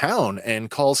whole town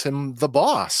and calls him the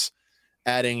boss,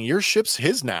 adding, your ship's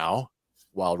his now,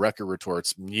 while Wrecker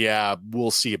retorts, yeah,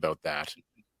 we'll see about that.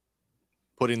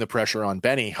 Putting the pressure on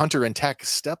Benny, Hunter and Tech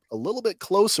step a little bit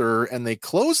closer and they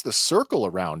close the circle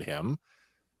around him.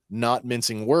 Not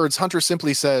mincing words, Hunter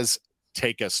simply says,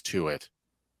 take us to it.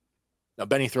 Now,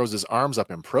 Benny throws his arms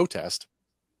up in protest.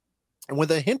 And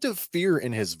with a hint of fear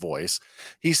in his voice,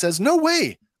 he says, no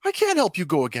way, I can't help you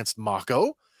go against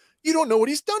Mako. You don't know what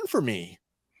he's done for me.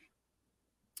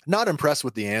 Not impressed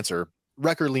with the answer,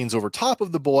 Wrecker leans over top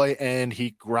of the boy and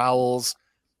he growls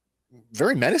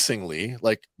very menacingly,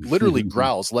 like literally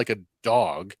growls like a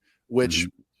dog, which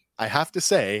I have to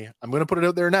say, I'm going to put it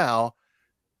out there now.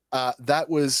 I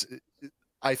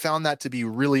found that to be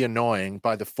really annoying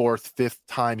by the 4th, 5th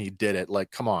time he did it.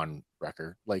 Like, come on,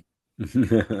 Wrecker. Like,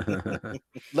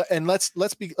 and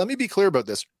let me be clear about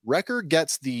this. Wrecker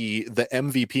gets the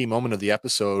MVP moment of the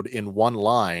episode in one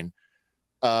line,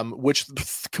 which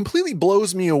completely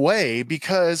blows me away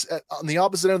because on the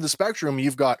opposite end of the spectrum,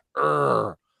 you've got,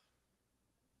 come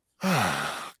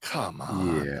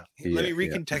on. Let me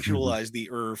recontextualize the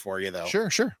for you though.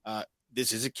 Sure.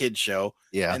 This is a kid's show.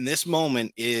 Yeah. And this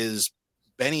moment is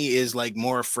Benny is like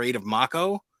more afraid of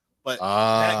Mako, but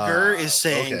that Gur is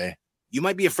saying, you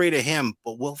might be afraid of him,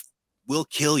 but we'll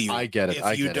kill you. I get it.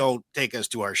 If you don't take us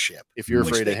to our ship. If you're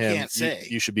afraid of him,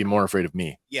 you should be more afraid of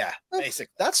me. Yeah,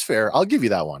 basically. That's fair. I'll give you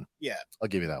that one. Yeah. I'll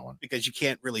give you that one. Because you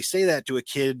can't really say that to a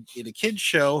kid in a kid's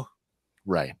show.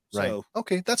 Right. So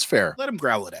okay, that's fair. Let him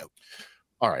growl it out.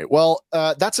 All right. Well,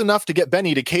 that's enough to get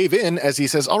Benny to cave in as he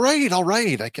says, all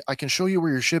right. I can show you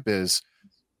where your ship is.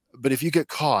 But if you get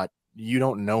caught, you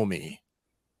don't know me.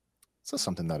 So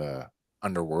something that a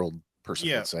underworld person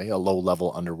would say, a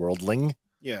low-level underworldling.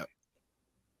 Yeah.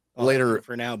 Later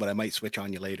for now, but I might switch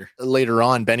on you later. Later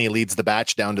on, Benny leads the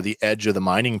batch down to the edge of the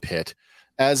mining pit.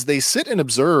 As they sit and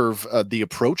observe the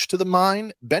approach to the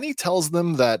mine, Benny tells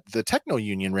them that the Techno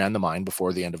Union ran the mine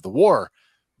before the end of the war.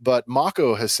 But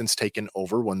Mako has since taken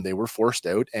over when they were forced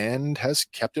out and has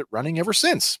kept it running ever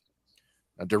since.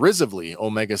 Now, derisively,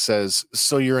 Omega says,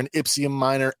 so you're an Ipsium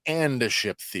miner and a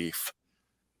ship thief.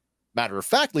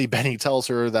 Matter-of-factly, Benny tells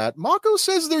her that Mako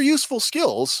says they're useful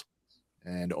skills,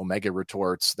 and Omega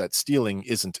retorts that stealing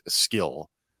isn't a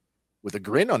skill. With a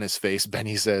grin on his face,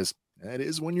 Benny says, that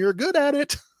is when you're good at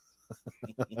it.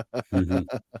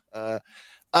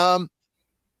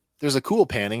 There's a cool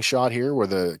panning shot here where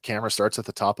the camera starts at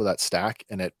the top of that stack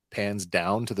and it pans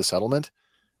down to the settlement,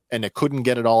 and it couldn't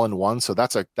get it all in one. So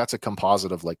that's a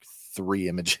composite of like 3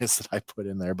 images that I put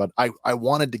in there, but I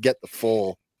wanted to get the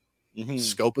full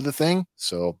scope of the thing.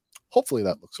 So hopefully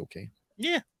that looks okay.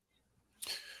 Yeah.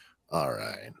 All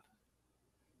right.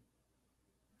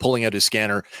 Pulling out his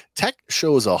scanner, Tech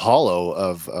shows a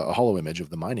hollow image of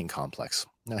the mining complex.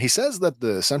 Now he says that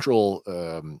the central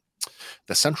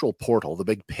portal, the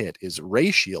big pit, is ray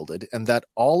shielded, and that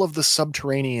all of the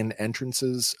subterranean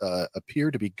entrances appear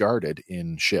to be guarded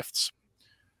in shifts.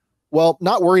 Well,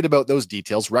 not worried about those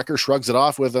details, Wrecker shrugs it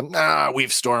off with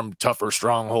we've stormed tougher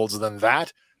strongholds than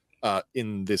that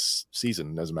in this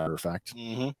season, as a matter of fact.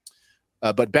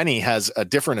 But Benny has a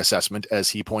different assessment as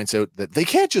he points out that they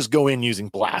can't just go in using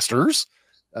blasters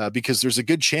because there's a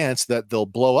good chance that they'll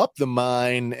blow up the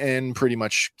mine and pretty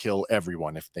much kill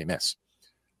everyone if they miss.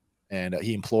 And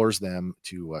he implores them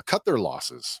to cut their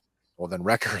losses. Well, then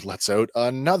Wrecker lets out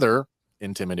another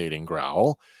intimidating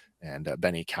growl, and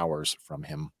Benny cowers from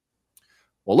him.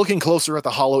 Well, looking closer at the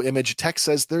hollow image, Tech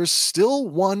says there's still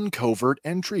one covert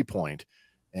entry point.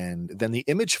 And then the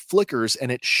image flickers and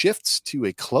it shifts to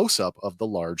a close-up of the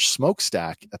large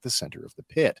smokestack at the center of the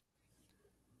pit.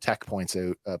 Tech points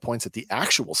at the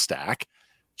actual stack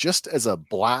just as a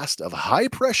blast of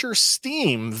high-pressure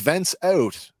steam vents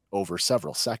out over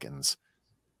several seconds.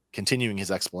 Continuing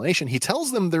his explanation, he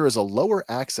tells them there is a lower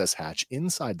access hatch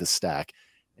inside the stack,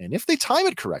 and if they time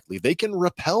it correctly, they can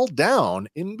rappel down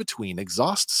in between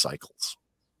exhaust cycles.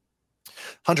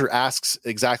 Hunter asks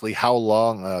exactly how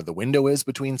long the window is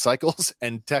between cycles,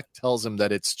 and Tech tells him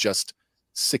that it's just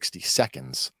 60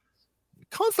 seconds.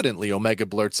 Confidently, Omega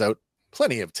blurts out,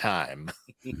 "Plenty of time."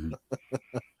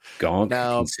 Gonk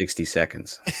now, in 60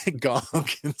 seconds.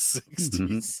 Gonk in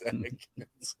 60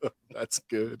 seconds. That's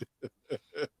good.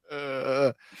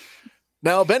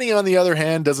 Now, Benny, on the other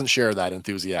hand, doesn't share that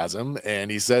enthusiasm,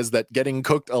 and he says that getting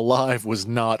cooked alive was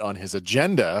not on his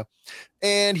agenda,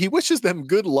 and he wishes them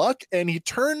good luck, and he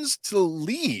turns to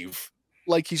leave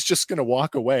like he's just going to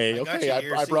walk away.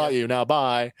 I brought you. Now,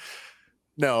 bye.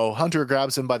 No, Hunter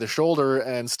grabs him by the shoulder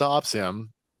and stops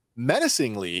him.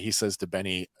 Menacingly, he says to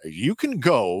Benny, "You can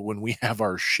go when we have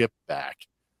our ship back."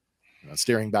 Now,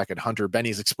 staring back at Hunter,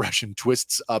 Benny's expression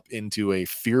twists up into a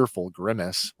fearful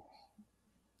grimace.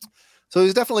 So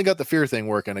he's definitely got the fear thing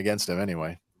working against him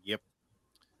anyway. Yep.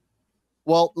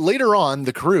 Well, later on,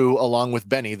 the crew, along with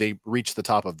Benny, they reach the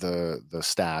top of the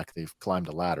stack. They've climbed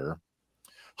a ladder.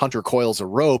 Hunter coils a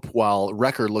rope while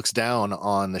Wrecker looks down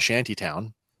on the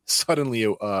shantytown. Suddenly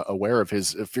aware of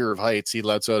his fear of heights, he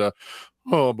lets out a,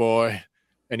 "Oh boy,"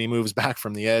 and he moves back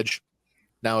from the edge.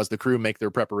 Now, as the crew make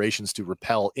their preparations to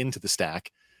rappel into the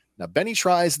stack, now Benny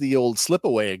tries the old slip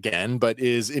away again, but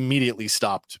is immediately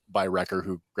stopped by Wrecker,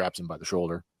 who grabs him by the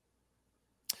shoulder.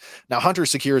 Now, Hunter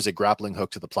secures a grappling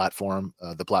hook to the platform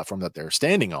that they're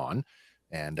standing on,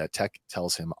 and Tech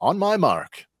tells him, "On my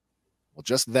mark." Well,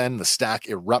 just then, the stack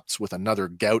erupts with another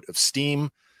gout of steam.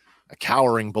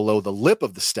 Cowering below the lip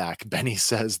of the stack, Benny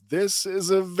says, "This is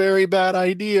a very bad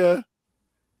idea."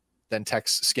 Then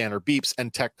Tech's scanner beeps,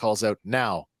 and Tech calls out,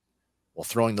 "Now." While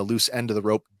throwing the loose end of the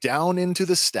rope down into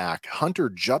the stack, Hunter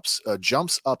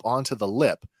jumps up onto the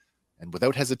lip, and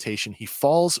without hesitation, he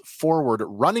falls forward,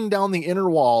 running down the inner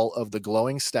wall of the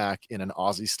glowing stack in an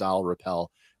Aussie-style rappel,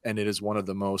 and it is one of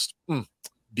the most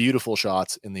beautiful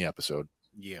shots in the episode.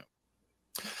 Yeah.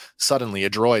 Suddenly, a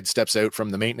droid steps out from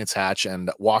the maintenance hatch and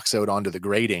walks out onto the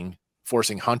grating,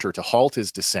 forcing Hunter to halt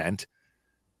his descent.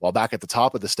 While back at the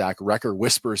top of the stack, Wrecker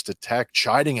whispers to Tech,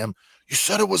 chiding him, "You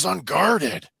said it was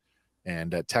unguarded."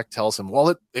 And Tech tells him,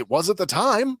 "Well, it was at the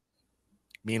time."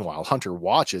 Meanwhile, Hunter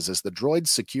watches as the droid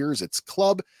secures its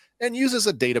club and uses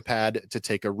a data pad to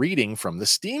take a reading from the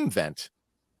steam vent.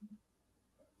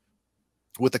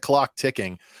 With the clock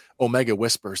ticking, Omega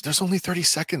whispers, "There's only 30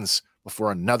 seconds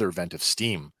before another vent of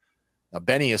steam." Now,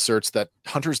 Benny asserts that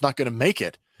Hunter's not going to make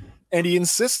it, and he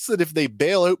insists that if they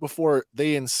bail out before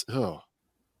they... let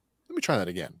me try that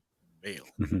again. Bail.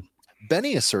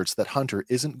 Benny asserts that Hunter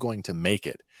isn't going to make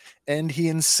it, and he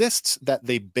insists that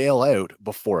they bail out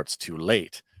before it's too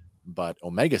late. But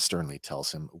Omega sternly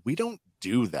tells him, "We don't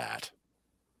do that."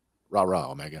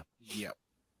 Rah-rah, Omega. Yep.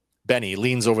 Benny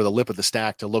leans over the lip of the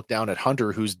stack to look down at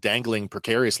Hunter, who's dangling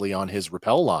precariously on his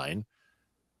rappel line.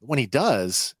 When he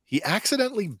does, he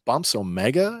accidentally bumps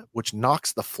Omega, which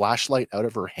knocks the flashlight out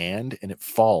of her hand, and it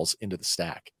falls into the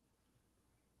stack.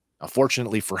 Now,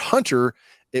 fortunately for Hunter,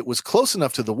 it was close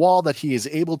enough to the wall that he is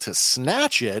able to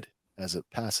snatch it as it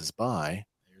passes by.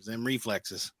 There's them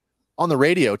reflexes. On the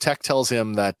radio, Tech tells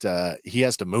him that he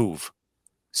has to move.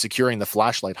 Securing the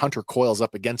flashlight, Hunter coils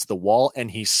up against the wall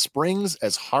and he springs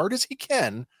as hard as he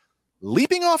can,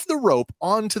 leaping off the rope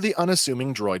onto the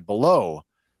unassuming droid below.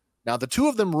 Now, the two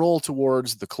of them roll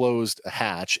towards the closed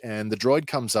hatch, and the droid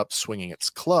comes up swinging its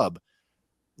club.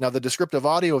 Now, the descriptive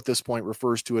audio at this point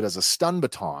refers to it as a stun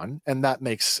baton, and that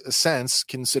makes sense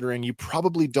considering you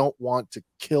probably don't want to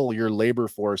kill your labor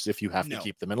force if you have to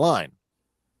keep them in line.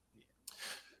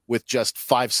 With just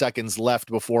 5 seconds left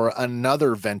before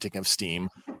another venting of steam,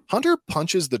 Hunter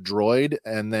punches the droid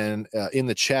and then in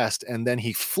the chest, and then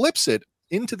he flips it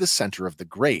into the center of the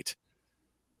grate.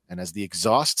 And as the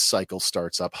exhaust cycle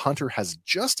starts up, Hunter has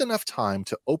just enough time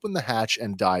to open the hatch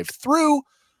and dive through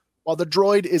while the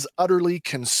droid is utterly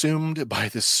consumed by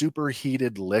the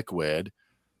superheated liquid.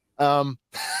 I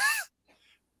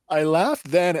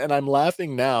laughed then and I'm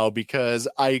laughing now because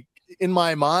in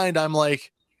my mind, I'm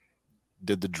like,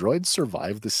 did the droid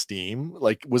survive the steam?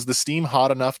 Like, was the steam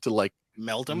hot enough to like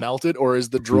melt it? Or is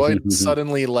the droid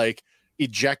suddenly like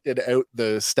ejected out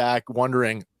the stack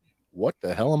wondering, what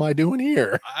the hell am I doing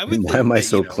here? Why am I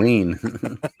so clean?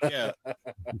 Yeah.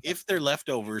 If they're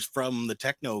leftovers from the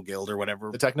Techno Guild or whatever,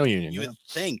 the Techno Union, you would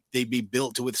think they'd be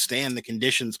built to withstand the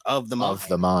conditions of the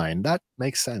mine. That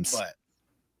makes sense.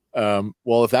 But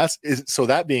well, so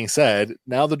that being said,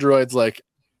 now the droid's like,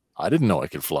 I didn't know I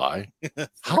could fly.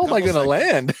 How am I going to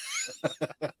land?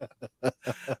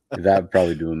 That would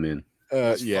probably do him in.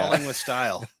 Falling with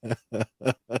style.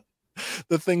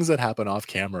 The things that happen off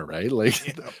camera, right?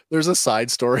 Like there's a side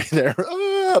story there.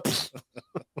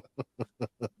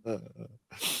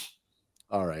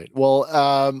 All right.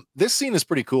 Well, this scene is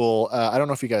pretty cool. I don't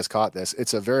know if you guys caught this.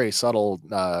 It's a very subtle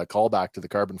callback to the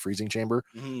carbon freezing chamber,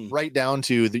 right down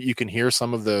to that. You can hear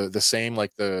some of the same,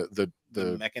 like the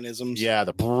mechanisms. Yeah.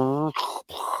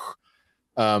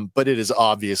 But it is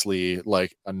obviously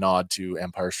like a nod to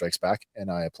Empire Strikes Back,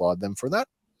 and I applaud them for that.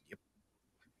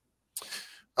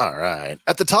 All right.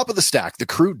 At the top of the stack, the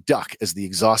crew duck as the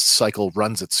exhaust cycle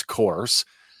runs its course.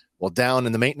 While down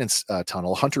in the maintenance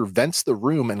tunnel, Hunter vents the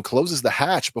room and closes the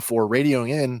hatch before radioing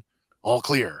in, all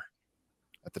clear.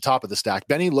 At the top of the stack,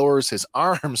 Benny lowers his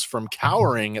arms from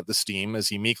cowering at the steam as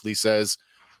he meekly says,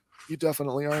 "You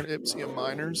definitely aren't Ipsium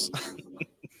miners."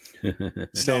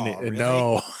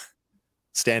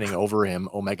 Standing over him,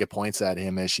 Omega points at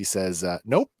him as she says,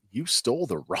 "Nope, you stole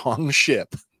the wrong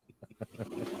ship."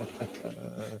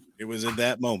 It was in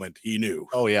that moment he knew.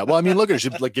 Oh yeah. Well, I mean, look at it. She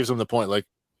like gives him the point, like,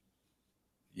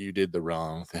 you did the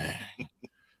wrong thing.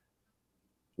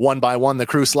 One by one, the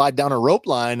crew slide down a rope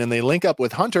line and they link up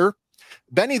with Hunter.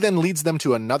 Benny then leads them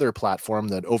to another platform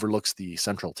that overlooks the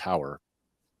central tower.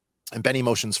 And Benny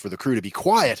motions for the crew to be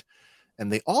quiet.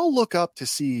 And they all look up to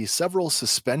see several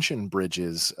suspension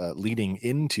bridges leading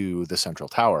into the central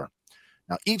tower.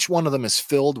 Now, each one of them is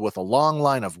filled with a long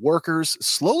line of workers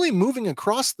slowly moving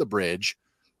across the bridge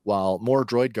while more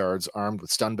droid guards armed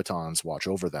with stun batons watch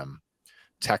over them.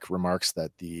 Tech remarks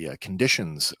that the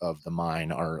conditions of the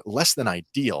mine are less than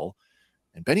ideal,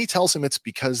 and Benny tells him it's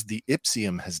because the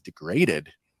Ipsium has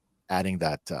degraded, adding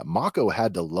that Mako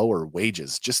had to lower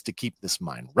wages just to keep this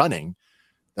mine running.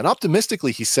 Then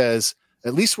optimistically, he says,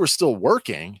 at least we're still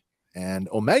working, and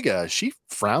Omega, she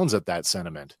frowns at that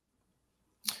sentiment.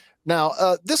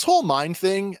 Now, this whole mine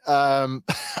thing, I'm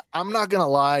not going to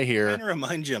lie here. Kind of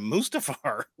reminds you of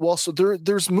Mustafar. Well, so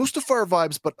there's Mustafar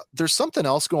vibes, but there's something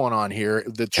else going on here.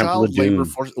 The child labor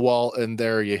force. Well, and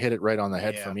there you hit it right on the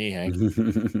head for me, Hank.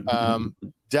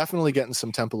 Definitely getting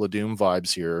some Temple of Doom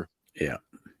vibes here. Yeah.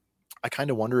 I kind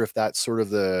of wonder if that's sort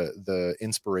of the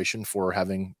inspiration for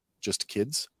having just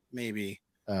kids. Maybe.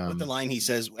 With the line he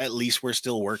says, at least we're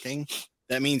still working.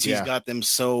 That means he's got them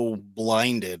so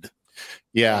blinded.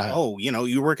 Yeah. Oh,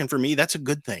 you're working for me. That's a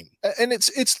good thing. And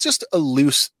it's just a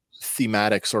loose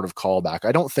thematic sort of callback.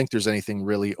 I don't think there's anything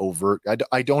really overt.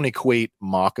 I don't equate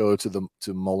Mako to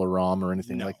Mola Ram or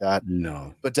anything like that.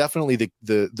 No. But definitely the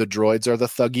droids are the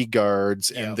thuggy guards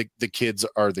and the kids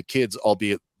are the kids,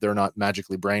 albeit they're not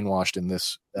magically brainwashed in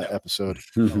this episode.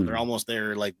 No, they're almost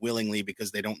there like willingly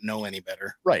because they don't know any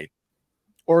better. Right.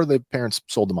 Or the parents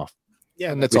sold them off.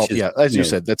 Yeah, and that's all. As you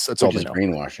said, that's all they know.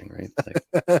 Brainwashing, right?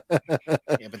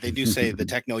 Yeah, but they do say the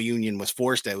Techno Union was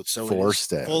forced out, so it's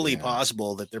fully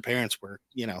possible that their parents were,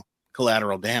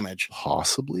 collateral damage.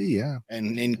 Possibly, yeah.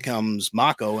 And in comes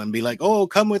Mako and be like, "Oh,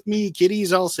 come with me,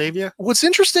 kiddies, I'll save you." What's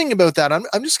interesting about that,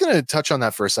 I'm just going to touch on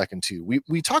that for a second too.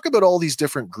 We talk about all these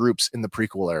different groups in the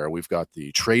prequel era. We've got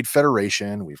the Trade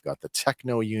Federation, we've got the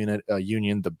Techno Union,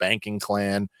 the Banking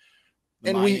Clan,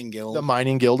 the Mining Guild. The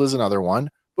Mining Guild is another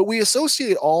one. But we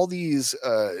associate all these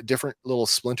different little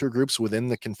splinter groups within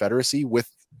the Confederacy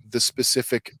with the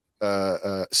specific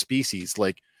species.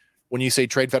 Like when you say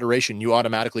Trade Federation, you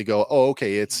automatically go, oh,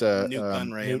 okay, it's Newt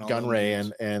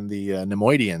Gunray and the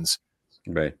Nemoidians.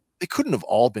 Right. They couldn't have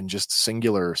all been just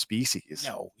singular species.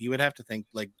 No, you would have to think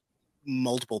like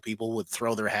multiple people would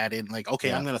throw their hat in. Like,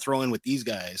 okay, I'm going to throw in with these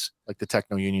guys. Like the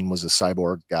Techno Union was a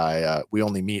cyborg guy. We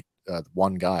only meet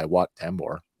one guy, Wat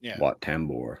Tambor. Yeah. Wat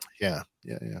Tambor. Yeah.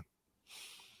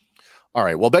 All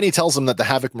right. Well, Benny tells them that the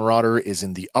Havoc Marauder is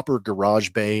in the upper garage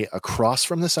bay across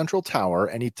from the central tower,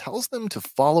 and he tells them to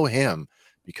follow him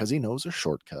because he knows a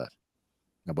shortcut.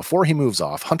 Now, before he moves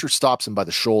off, Hunter stops him by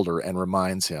the shoulder and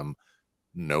reminds him,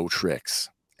 no tricks.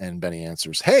 And Benny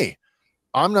answers, hey,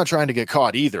 I'm not trying to get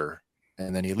caught either.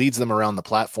 And then he leads them around the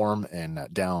platform and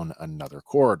down another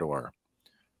corridor.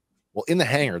 Well, in the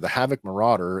hangar, the Havoc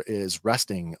Marauder is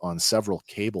resting on several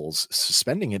cables,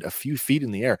 suspending it a few feet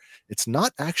in the air. It's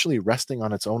not actually resting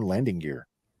on its own landing gear.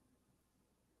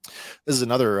 This is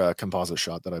another composite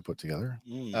shot that I put together.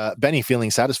 Benny, feeling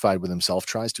satisfied with himself,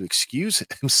 tries to excuse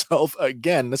himself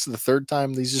again. This is the third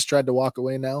time he's just tried to walk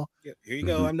away now. Yeah, here you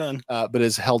go. I'm done. But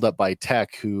is held up by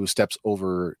Tech, who steps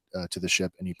over to the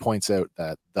ship, and he points out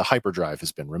that the hyperdrive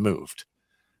has been removed.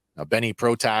 Now, Benny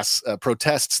protests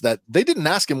that they didn't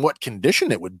ask him what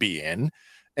condition it would be in,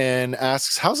 and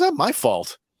asks, how's that my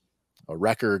fault? A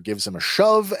Wrecker gives him a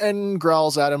shove and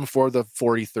growls at him for the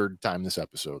 43rd time this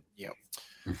episode. Yep.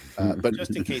 But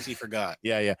just in case he forgot.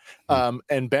 Yeah.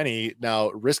 And Benny,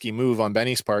 now risky move on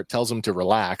Benny's part, tells him to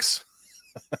relax.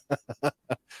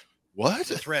 What?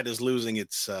 The thread is losing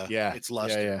its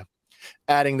luster. Yeah.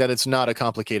 Adding that it's not a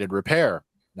complicated repair.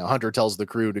 Now Hunter tells the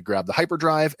crew to grab the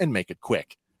hyperdrive and make it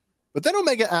quick. But then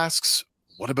Omega asks,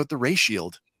 what about the ray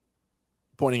shield?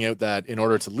 Pointing out that in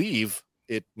order to leave,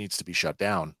 it needs to be shut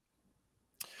down.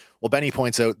 Well, Benny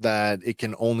points out that it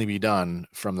can only be done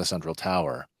from the central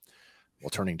tower. While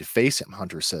turning to face him,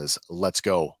 Hunter says, let's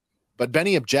go. But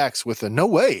Benny objects with a no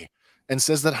way and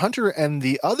says that Hunter and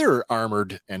the other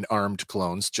armored and armed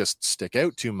clones just stick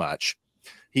out too much.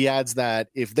 He adds that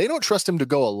if they don't trust him to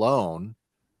go alone,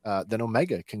 then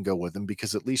Omega can go with him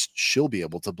because at least she'll be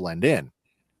able to blend in.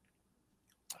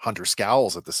 Hunter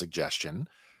scowls at the suggestion,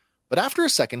 but after a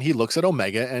second, he looks at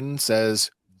Omega and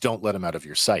says, don't let him out of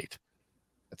your sight.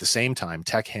 At the same time,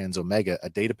 Tech hands Omega a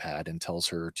data pad and tells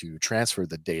her to transfer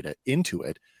the data into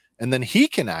it, and then he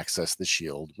can access the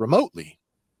shield remotely.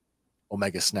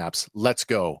 Omega snaps, let's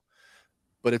go.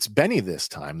 But it's Benny this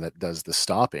time that does the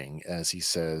stopping as he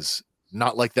says,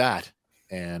 not like that.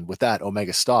 And with that,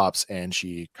 Omega stops and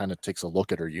she kind of takes a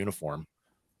look at her uniform.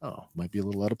 Oh, might be a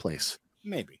little out of place.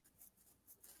 Maybe.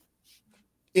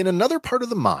 In another part of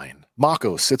the mine,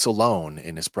 Mako sits alone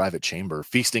in his private chamber,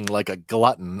 feasting like a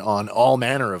glutton on all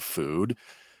manner of food.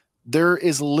 There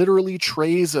is literally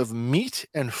trays of meat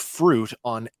and fruit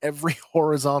on every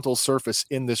horizontal surface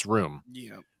in this room.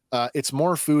 Yeah. It's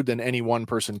more food than any one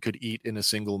person could eat in a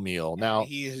single meal. Now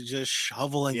he is just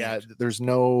shoveling it. There's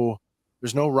no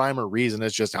rhyme or reason.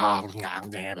 It's just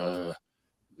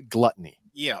gluttony.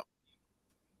 Yeah.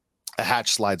 A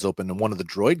hatch slides open and one of the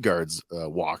droid guards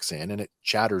walks in and it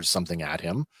chatters something at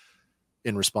him.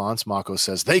 In response, Mako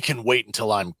says, they can wait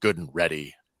until I'm good and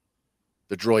ready.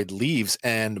 The droid leaves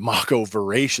and Mako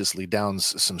voraciously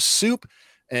downs some soup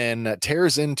and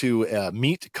tears into a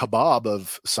meat kebab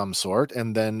of some sort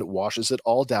and then washes it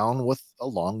all down with a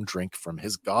long drink from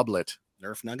his goblet.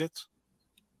 Nerf nuggets?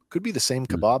 Could be the same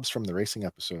kebabs from the racing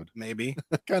episode. Maybe.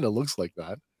 Kind of looks like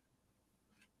that.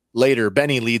 Later,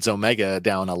 Benny leads Omega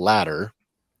down a ladder.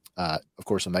 Of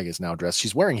course, Omega is now dressed.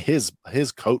 She's wearing his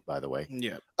coat, by the way.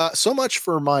 Yeah. So much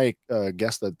for my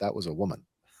guess that was a woman.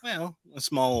 Well, a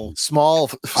small.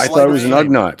 I thought it was an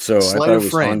Ugnaught, so I thought it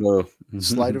was Hondo.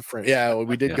 Sleight of frame. Yeah, well,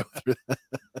 we did go through that.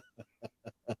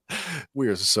 We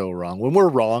are so wrong. When we're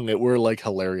wrong, we're like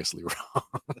hilariously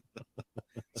wrong.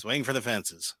 Swing for the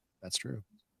fences. That's true.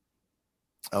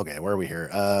 Okay, where are we here?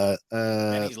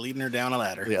 Benny's leading her down a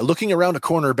ladder. Yeah, looking around a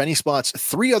corner, Benny spots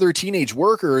 3 other teenage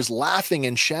workers laughing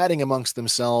and chatting amongst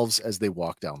themselves as they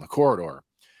walk down the corridor.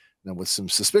 Now, with some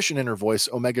suspicion in her voice,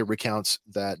 Omega recounts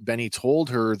that Benny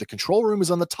told her the control room is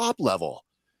on the top level.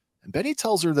 And Benny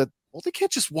tells her that, well, they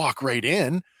can't just walk right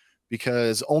in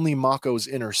because only Mako's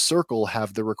inner circle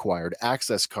have the required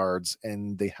access cards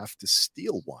and they have to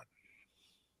steal one.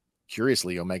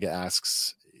 Curiously, Omega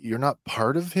asks, you're not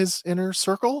part of his inner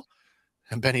circle?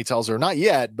 And Benny tells her, not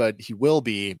yet, but he will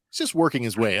be. He's just working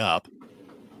his way up.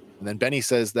 And then Benny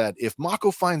says that if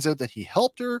Mako finds out that he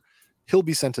helped her, he'll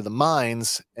be sent to the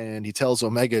mines, and he tells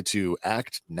Omega to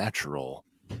act natural.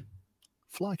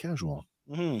 Fly casual.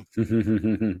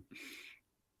 Mm-hmm.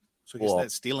 So I guess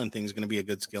that stealing thing is going to be a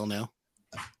good skill now.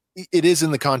 It is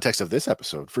in the context of this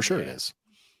episode, for sure. It is.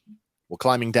 Well,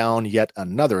 climbing down yet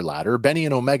another ladder, Benny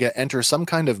and Omega enter some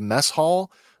kind of mess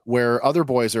hall where other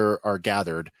boys are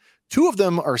gathered. Two of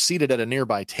them are seated at a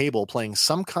nearby table playing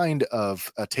some kind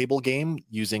of a table game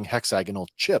using hexagonal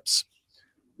chips.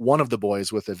 One of the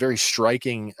boys with a very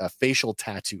striking facial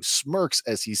tattoo smirks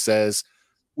as he says,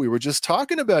 "We were just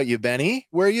talking about you, Benny.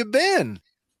 Where you been?"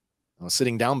 Well,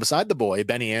 sitting down beside the boy,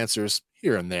 Benny answers,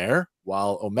 "Here and there,"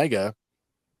 while Omega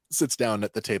sits down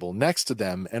at the table next to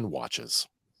them and watches.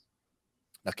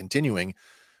 Now, continuing,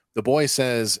 the boy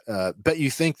says, "Bet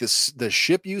you think the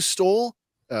ship you stole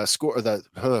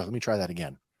let me try that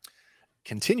again.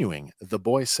 Continuing, the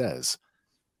boy says,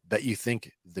 "Bet you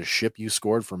think the ship you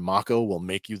scored for Mako will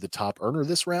make you the top earner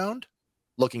this round?"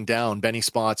 Looking down, Benny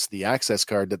spots the access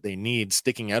card that they need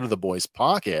sticking out of the boy's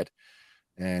pocket.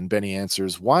 And Benny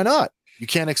answers, "Why not? You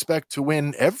can't expect to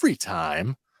win every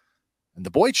time." And the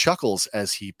boy chuckles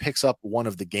as he picks up one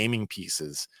of the gaming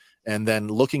pieces. And then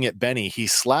looking at Benny, he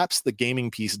slaps the gaming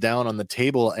piece down on the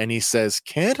table and he says,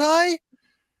 "Can't I?"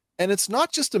 And it's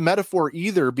not just a metaphor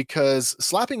either, because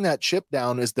slapping that chip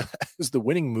down is the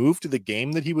winning move to the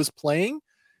game that he was playing.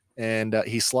 And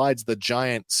he slides the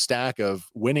giant stack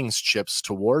of winnings chips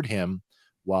toward him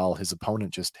while his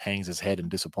opponent just hangs his head in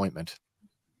disappointment.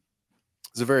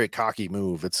 It's a very cocky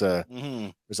move. It's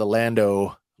there's a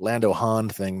Lando Han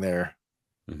thing there.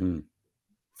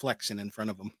 Flexing in front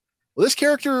of him. Well, this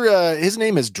character, his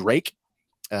name is Drake,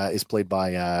 is played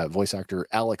by voice actor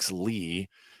Alex Lee.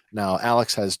 Now,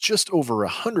 Alex has just over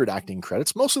 100 acting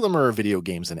credits. Most of them are video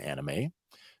games and anime.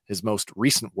 His most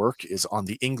recent work is on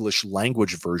the English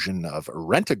language version of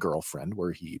Rent-A-Girlfriend,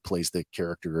 where he plays the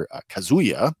character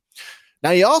Kazuya.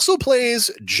 Now, he also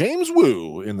plays James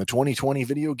Woo in the 2020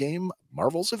 video game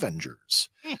Marvel's Avengers.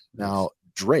 Now,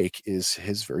 Drake is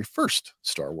his very first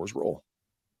Star Wars role.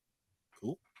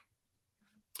 Cool.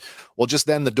 Well, just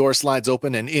then the door slides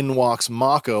open and in walks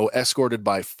Mako, escorted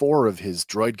by 4 of his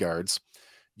droid guards.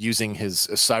 Using his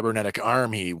cybernetic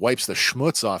arm, he wipes the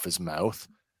schmutz off his mouth.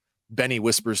 Benny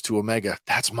whispers to Omega,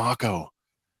 "That's Mako."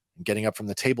 And getting up from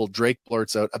the table, Drake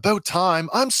blurts out, "About time,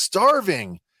 I'm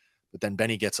starving." But then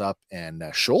Benny gets up and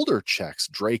shoulder checks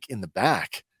Drake in the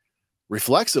back.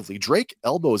 Reflexively, Drake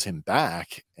elbows him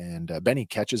back, and Benny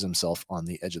catches himself on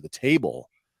the edge of the table.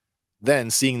 Then,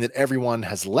 seeing that everyone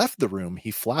has left the room,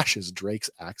 he flashes Drake's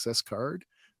access card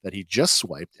that he just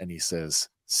swiped, and he says,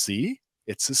 "See,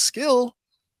 it's a skill."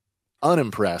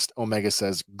 Unimpressed, Omega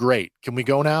says, "Great, can we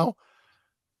go now?"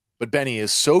 But Benny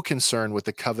is so concerned with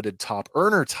the coveted top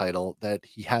earner title that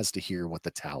he has to hear what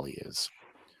the tally is.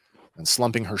 And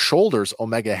slumping her shoulders,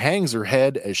 Omega hangs her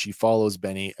head as she follows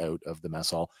Benny out of the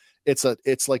mess hall.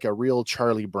 It's like a real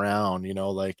Charlie Brown,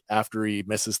 like after he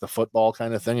misses the football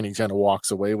kind of thing, and he kind of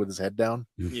walks away with his head down.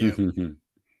 Yeah.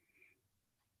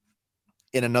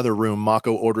 In another room,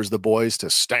 Mako orders the boys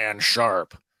to stand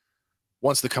sharp.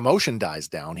 Once the commotion dies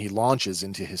down, he launches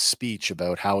into his speech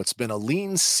about how it's been a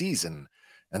lean season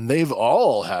and they've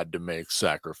all had to make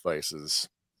sacrifices.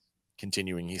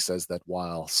 Continuing, he says that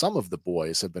while some of the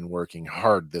boys have been working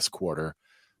hard this quarter,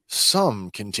 some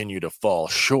continue to fall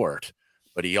short,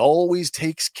 but he always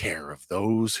takes care of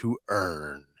those who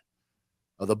earn.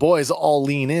 Now, the boys all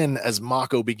lean in as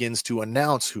Mako begins to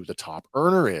announce who the top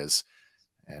earner is.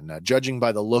 And judging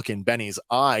by the look in Benny's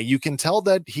eye, you can tell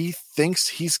that he thinks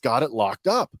he's got it locked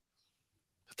up.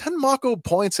 But then Mako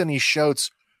points and he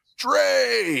shouts,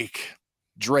 "Drake!"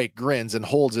 Drake grins and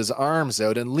holds his arms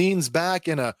out and leans back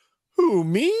in a "who,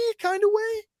 me?" kind of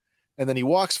way. And then he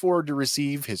walks forward to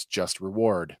receive his just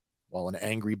reward, while an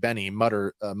angry Benny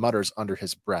mutters under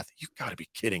his breath, "You gotta be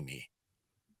kidding me."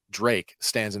 Drake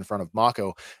stands in front of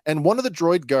Mako, and one of the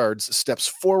droid guards steps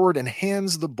forward and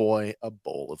hands the boy a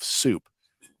bowl of soup.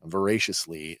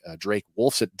 Voraciously, Drake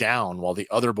wolfs it down while the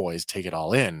other boys take it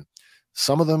all in,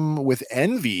 some of them with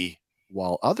envy,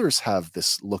 while others have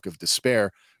this look of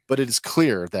despair, but it is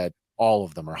clear that all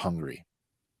of them are hungry.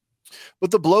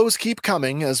 But the blows keep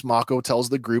coming as Mako tells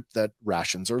the group that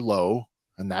rations are low,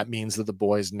 and that means that the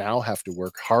boys now have to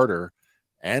work harder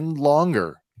and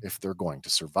longer if they're going to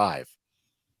survive.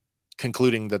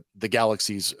 Concluding the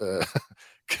galaxy's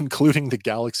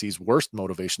worst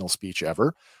motivational speech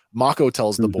ever, Mako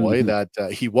tells the boy that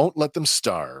he won't let them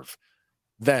starve.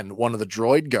 Then one of the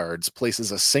droid guards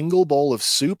places a single bowl of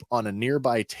soup on a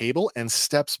nearby table and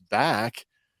steps back,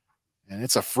 and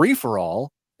it's a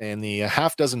free-for-all, and the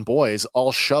half dozen boys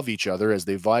all shove each other as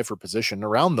they vie for position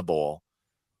around the bowl.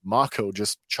 Mako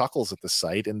just chuckles at the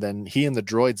sight, and then he and the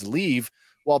droids leave,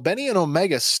 while Benny and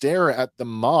Omega stare at the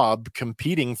mob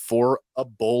competing for a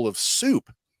bowl of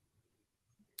soup.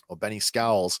 Well, Benny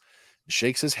scowls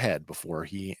shakes his head before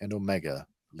he and Omega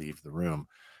leave the room.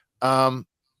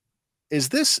 Is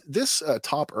this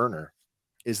top earner?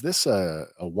 Is this a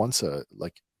once a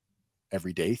like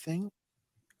everyday thing?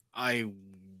 I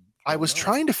was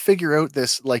trying to figure out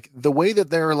this, like the way that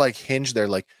they're like hinged. They're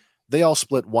like, they all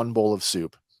split one bowl of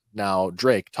soup. Now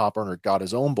Drake, top earner, got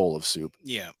his own bowl of soup.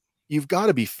 Yeah. You've got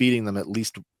to be feeding them at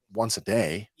least once a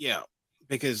day. Yeah.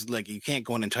 Because like you can't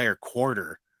go an entire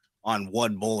quarter on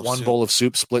one bowl of soup. Bowl of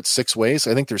soup split 6 ways.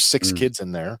 I think there's 6 kids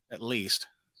in there. At least.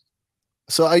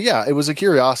 So yeah, it was a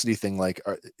curiosity thing. Like,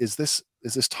 is this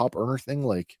top earner thing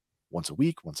like once a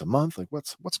week, once a month? Like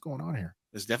what's going on here?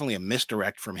 There's definitely a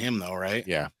misdirect from him though, right?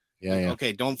 Yeah.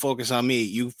 Okay, don't focus on me.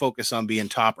 You focus on being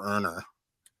top earner.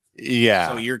 Yeah.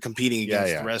 So you're competing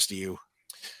against the rest of you.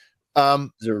 Is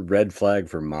there a red flag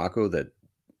for Mako that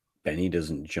Benny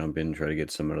doesn't jump in and try to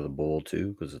get some out of the bowl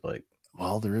too? Because it's like,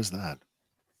 well, there is that.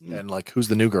 And like, who's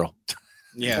the new girl?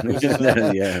 Yeah.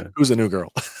 Yeah. Who's the new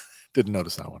girl? Didn't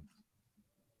notice that one.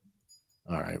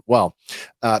 All right. Well,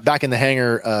 back in the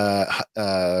hangar,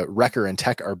 Wrecker and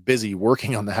Tech are busy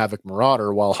working on the Havoc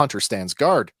Marauder while Hunter stands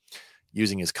guard.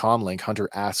 Using his comlink, Hunter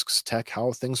asks Tech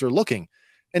how things are looking.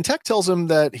 And Tech tells him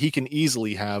that he can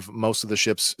easily have most of the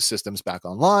ship's systems back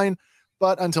online,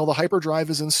 but until the hyperdrive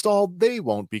is installed, they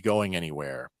won't be going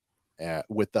anywhere.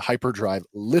 With the hyperdrive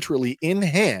literally in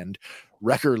hand,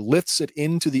 Wrecker lifts it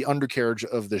into the undercarriage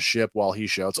of the ship while he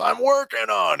shouts, "I'm working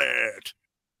on it!"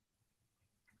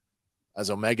 As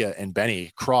Omega and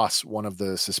Benny cross one of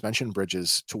the suspension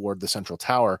bridges toward the central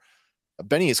tower,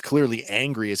 Benny is clearly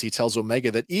angry as he tells Omega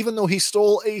that even though he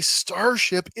stole a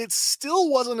starship, it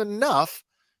still wasn't enough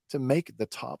to make the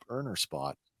top earner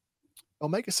spot.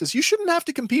 Omega says, "You shouldn't have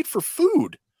to compete for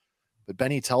food." But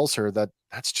Benny tells her that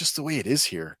that's just the way it is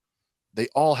here. They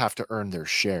all have to earn their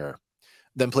share.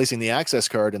 Then placing the access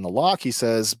card in the lock, he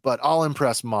says, "But I'll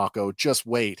impress Mako, just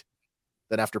wait."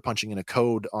 Then after punching in a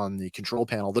code on the control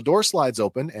panel, the door slides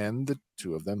open and the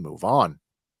two of them move on.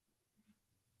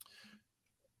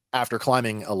 After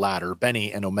climbing a ladder,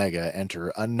 Benny and Omega enter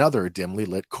another dimly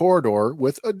lit corridor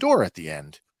with a door at the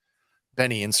end.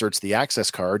 Benny inserts the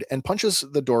access card and punches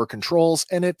the door controls,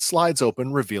 and it slides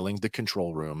open, revealing the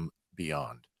control room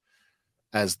beyond.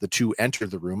 As the two enter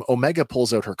the room, Omega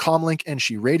pulls out her comlink and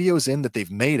she radios in that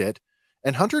they've made it,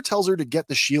 and Hunter tells her to get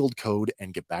the shield code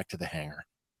and get back to the hangar.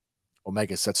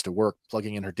 Omega sets to work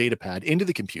plugging in her datapad into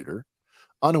the computer,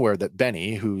 unaware that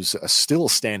Benny, who's still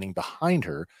standing behind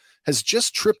her, has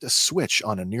just tripped a switch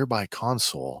on a nearby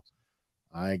console.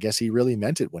 I guess he really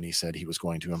meant it when he said he was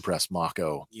going to impress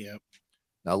Mako. Yep.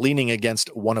 Now, leaning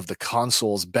against one of the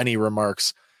consoles, Benny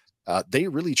remarks, "They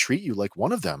really treat you like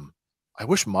one of them. I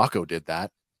wish Mako did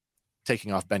that."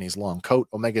 Taking off Benny's long coat,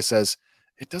 Omega says,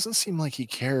 "It doesn't seem like he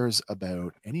cares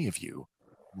about any of you.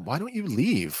 Why don't you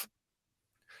leave?"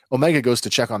 Omega goes to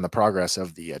check on the progress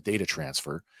of the data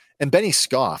transfer, and Benny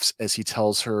scoffs as he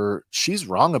tells her she's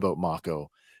wrong about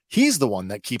Mako. He's the one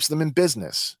that keeps them in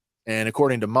business. And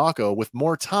according to Mako, with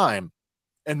more time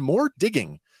and more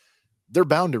digging, they're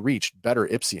bound to reach better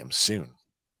Ipsium soon.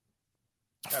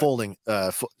 Folding,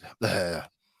 I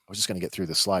was just going to get through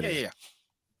this slide. Yeah.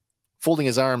 Folding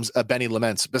his arms, Benny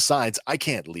laments, "Besides, I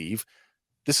can't leave.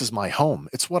 This is my home.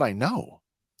 It's what I know."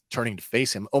 Turning to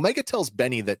face him, Omega tells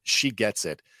Benny that she gets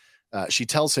it. She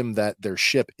tells him that their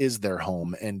ship is their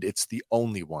home and it's the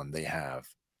only one they have.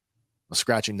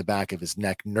 Scratching the back of his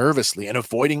neck nervously and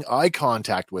avoiding eye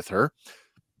contact with her,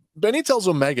 Benny tells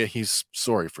Omega he's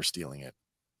sorry for stealing it.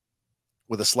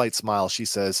 With a slight smile, she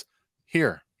says,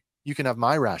 "Here, you can have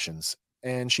my rations."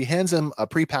 And she hands him a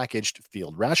prepackaged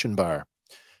field ration bar.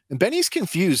 And Benny's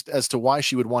confused as to why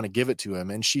she would want to give it to him,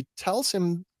 and she tells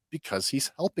him because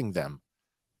he's helping them.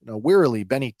 Wearily,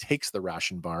 Benny takes the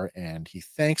ration bar and he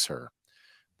thanks her.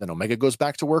 Then Omega goes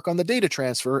back to work on the data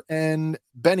transfer, and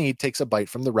Benny takes a bite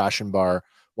from the ration bar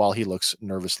while he looks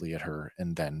nervously at her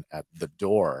and then at the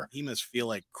door. He must feel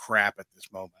like crap at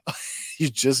this moment.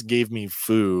 You just gave me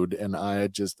food and I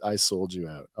sold you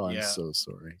out. Oh, I'm so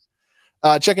sorry.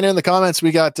 Checking in the comments,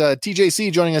 we got TJC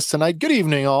joining us tonight. Good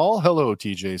evening, all. Hello,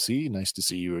 TJC. Nice to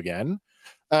see you again.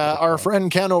 Our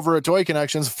friend Ken over at Toy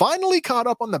Connections finally caught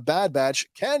up on the Bad Batch.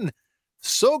 Ken,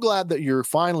 so glad that you're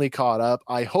finally caught up.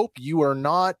 I hope you are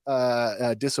not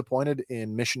disappointed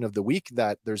in Mission of the Week,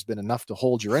 that there's been enough to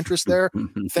hold your interest there.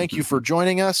 Thank you for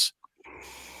joining us.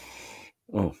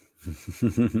 Oh.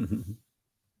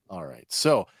 All right.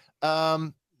 So,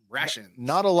 rations.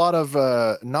 Not a lot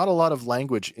of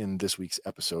language in this week's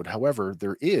episode. However,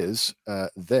 there is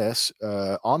this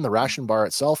on the ration bar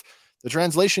itself. The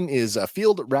translation is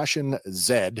Field Ration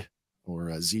Z,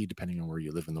 or Z, depending on where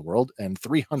you live in the world, and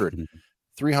 300.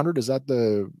 300, is that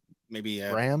the maybe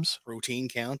grams, protein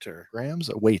count or grams.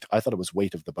 Weight. I thought it was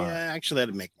weight of the bar. Yeah, actually,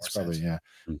 that'd make more sense. Probably,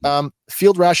 yeah.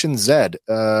 Field ration Z.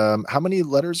 How many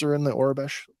letters are in the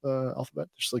Aurebesh alphabet?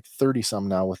 There's like 30 some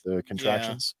now with the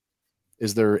contractions. Yeah.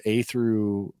 Is there A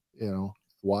through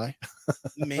Y?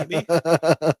 Maybe.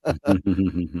 I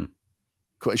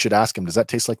should ask him. Does that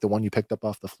taste like the one you picked up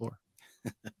off the floor?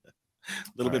 A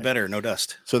little bit better, no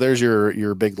dust. So there's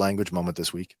your big language moment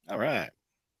this week. All right.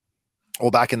 Well,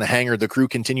 back in the hangar, the crew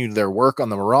continued their work on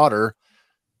the Marauder,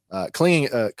 closing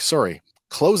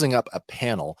up a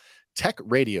panel. Tech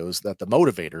radios that the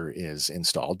motivator is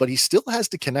installed, but he still has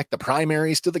to connect the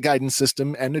primaries to the guidance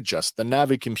system and adjust the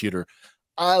Navi computer.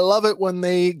 I love it when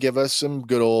they give us some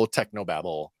good old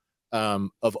technobabble.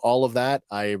 Of all of that,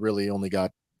 I really only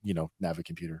got, Navi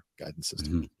computer guidance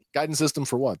system. Mm-hmm. Guidance system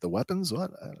for what? The weapons?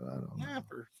 What? I don't know.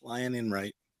 For flying in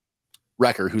right.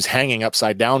 Wrecker, who's hanging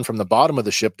upside down from the bottom of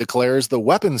the ship, declares the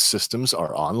weapons systems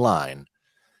are online.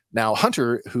 Now,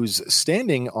 Hunter, who's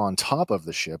standing on top of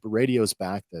the ship, radios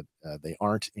back that they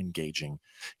aren't engaging.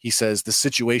 He says the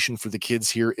situation for the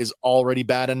kids here is already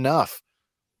bad enough,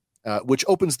 which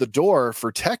opens the door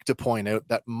for Tech to point out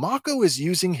that Mako is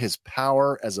using his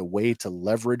power as a way to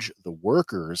leverage the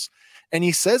workers. And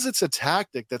he says it's a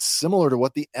tactic that's similar to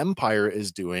what the Empire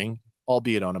is doing,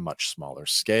 albeit on a much smaller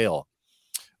scale.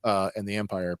 And the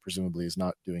Empire presumably is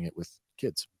not doing it with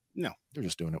kids. No, they're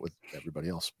just doing it with everybody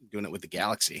else. Doing it with the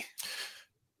galaxy.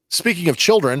 Speaking of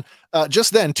children,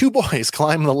 just then, two boys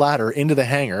climb the ladder into the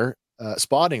hangar.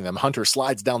 Spotting them, Hunter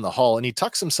slides down the hall and he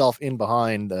tucks himself in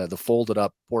behind the folded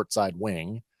up port side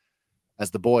wing.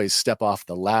 As the boys step off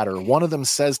the ladder, one of them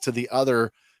says to the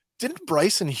other, "Didn't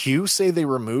Bryce and Hugh say they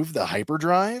removed the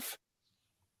hyperdrive?"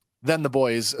 Then the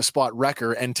boys spot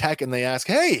Wrecker and Tech and they ask,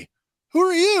 "Hey, who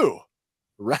are you?"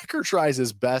 Wrecker tries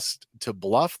his best to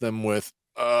bluff them with,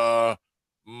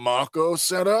 Mako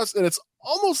sent us. And it's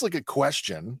almost like a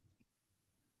question.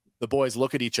 The boys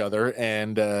look at each other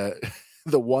and the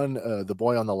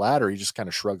boy on the ladder, he just kind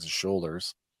of shrugs his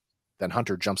shoulders. Then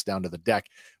Hunter jumps down to the deck.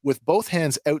 With both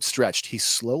hands outstretched, he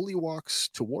slowly walks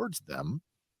towards them,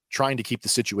 trying to keep the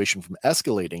situation from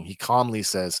escalating. He calmly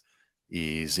says,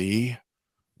 "Easy,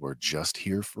 we're just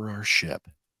here for our ship."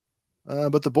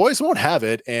 But the boys won't have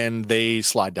it, and they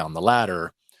slide down the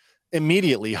ladder.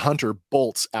 Immediately, Hunter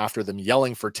bolts after them,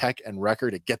 yelling for Tech and Wrecker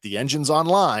to get the engines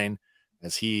online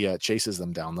as he chases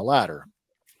them down the ladder.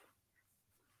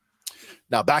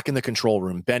 Now, back in the control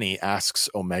room, Benny asks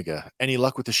Omega, "Any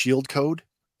luck with the shield code?"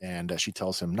 And she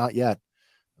tells him, "Not yet.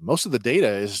 Most of the data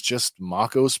is just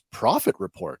Mako's profit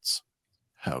reports."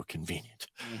 How convenient.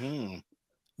 Mm-hmm.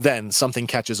 Then something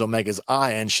catches Omega's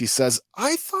eye, and she says,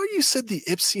 "I thought you said the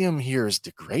Ipsium here is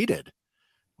degraded."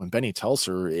 When Benny tells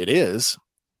her it is,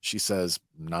 she says,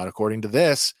 "Not according to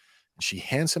this." And she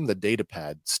hands him the data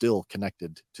pad still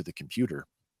connected to the computer.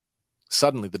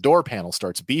 Suddenly, the door panel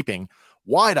starts beeping.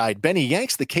 Wide-eyed, Benny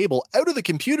yanks the cable out of the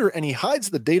computer and he hides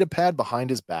the data pad behind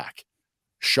his back.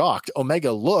 Shocked,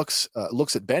 Omega looks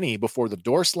at Benny before the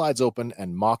door slides open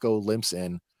and Mako limps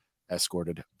in,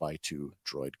 escorted by two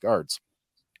droid guards.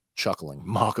 Chuckling,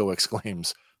 Mako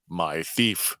exclaims, "My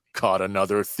thief caught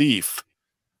another thief."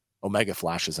 Omega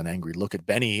flashes an angry look at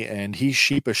Benny, and he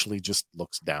sheepishly just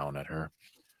looks down at her.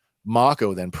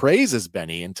 Mako then praises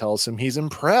Benny and tells him he's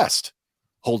impressed.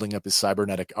 Holding up his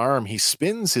cybernetic arm, he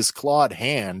spins his clawed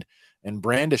hand and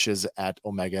brandishes at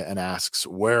Omega and asks,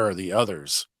 "Where are the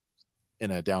others?"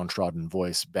 In a downtrodden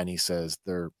voice, Benny says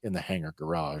they're in the hangar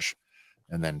garage,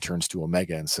 and then turns to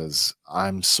Omega and says,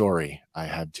 "I'm sorry, I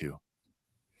had to."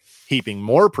 Heaping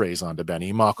more praise onto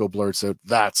Benny, Mako blurts out,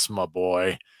 "That's my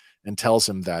boy," and tells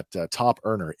him that Top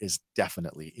Earner is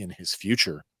definitely in his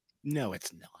future. No,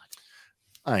 it's not.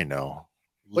 I know.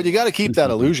 But you got to keep that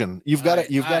illusion. You've got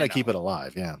to keep it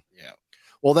alive. Yeah. Yeah.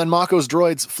 Well, then Mako's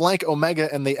droids flank Omega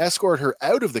and they escort her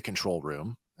out of the control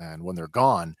room. And when they're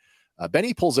gone,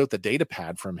 Benny pulls out the data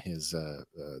pad from his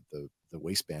the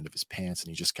waistband of his pants and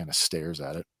he just kind of stares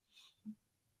at it.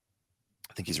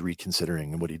 I think he's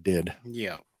reconsidering what he did.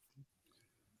 Yeah.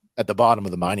 At the bottom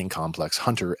of the mining complex,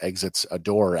 Hunter exits a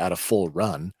door at a full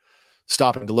run,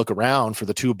 stopping to look around for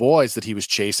the two boys that he was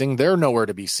chasing. They're nowhere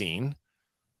to be seen.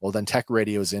 Well, then Tech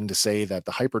radios in to say that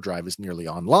the hyperdrive is nearly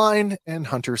online, and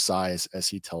Hunter sighs as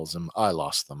he tells him, "I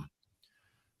lost them."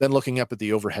 Then looking up at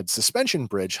the overhead suspension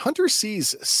bridge, Hunter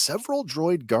sees several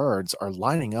droid guards are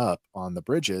lining up on the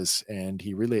bridges, and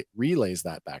he relays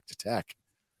that back to Tech.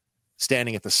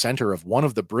 Standing at the center of one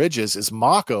of the bridges is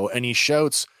Mako, and he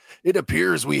shouts, "It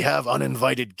appears we have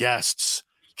uninvited guests.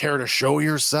 Care to show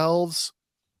yourselves?"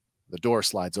 The door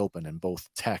slides open and both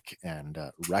Tech and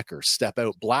Wrecker step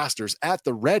out, blasters at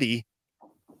the ready.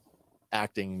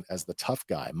 acting as the tough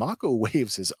guy. Mako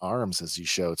waves his arms as he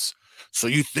shouts, "So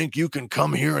you think you can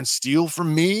come here and steal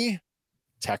from me?"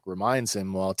 Tech reminds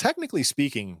him, well, technically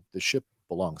speaking, the ship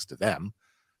belongs to them.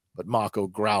 But Mako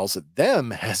growls at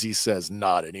them as he says,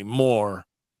 "Not anymore."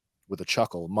 With a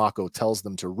chuckle, Mako tells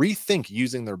them to rethink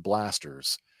using their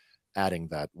blasters, adding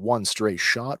that one stray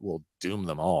shot will doom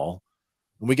them all.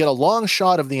 And we get a long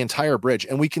shot of the entire bridge,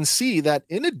 and we can see that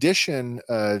in addition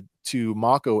to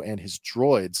Mako and his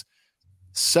droids,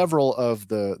 several of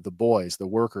the boys, the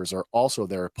workers, are also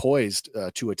there poised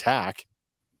to attack.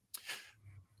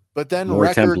 But then more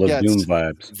Wrecker Temple gets of Doom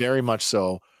vibes. Very much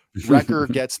so. Wrecker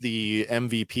gets the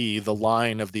MVP, the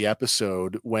line of the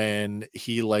episode, when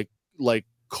he like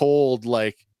cold,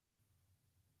 like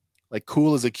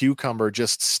cool as a cucumber,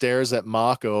 just stares at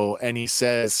Mako and he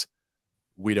says,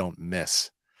 "We don't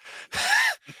miss."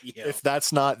 Yeah. If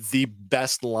that's not the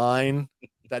best line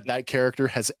that character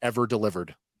has ever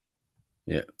delivered.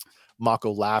 Yeah.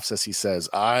 Mako laughs as he says,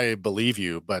 "I believe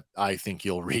you, but I think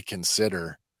you'll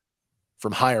reconsider."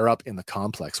 From higher up in the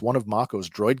complex, one of Mako's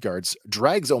droid guards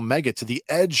drags Omega to the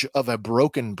edge of a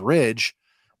broken bridge.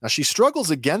 Now she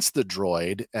struggles against the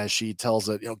droid as she tells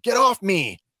it, "Get off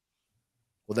me."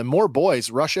 Well, then more boys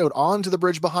rush out onto the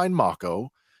bridge behind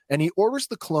Mako, and he orders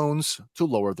the clones to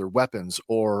lower their weapons,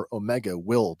 or Omega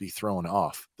will be thrown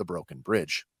off the broken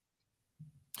bridge.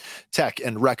 Tech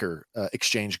and Wrecker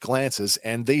exchange glances,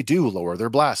 and they do lower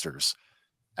their blasters,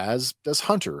 as does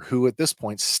Hunter, who at this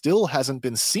point still hasn't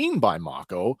been seen by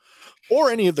Mako, or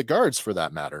any of the guards for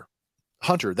that matter.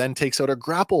 Hunter then takes out a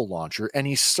grapple launcher, and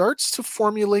he starts to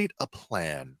formulate a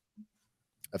plan.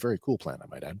 A very cool plan, I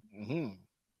might add. Mm-hmm.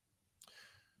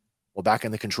 Well, back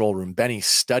in the control room, Benny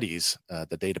studies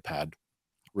the data pad,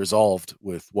 resolved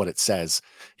with what it says.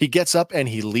 He gets up and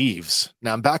he leaves.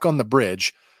 Now, I'm back on the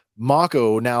bridge.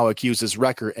 Mako now accuses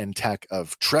Wrecker and Tech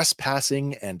of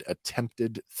trespassing and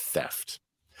attempted theft.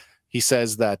 He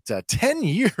says that 10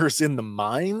 years in the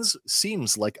mines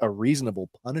seems like a reasonable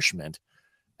punishment,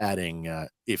 adding,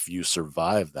 "if you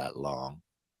survive that long."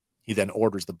 He then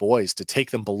orders the boys to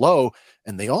take them below,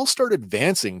 and they all start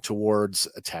advancing towards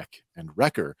Tech and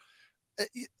Wrecker. At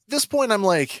this point, I'm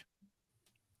like,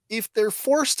 if they're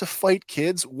forced to fight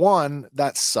kids, one,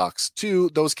 that sucks. Two,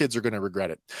 those kids are going to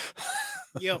regret it.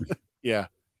 Yep. Yeah.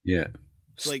 Yeah.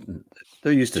 Like,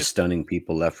 they're used to stunning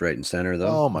people left, right, and center,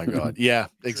 though. Oh my God. Yeah,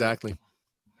 exactly.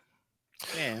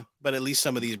 Yeah, but at least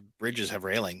some of these bridges have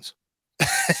railings.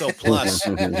 So plus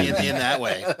in that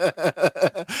way.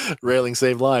 Railings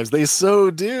save lives. They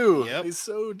so do. Yep. They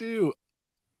so do.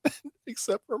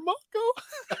 Except for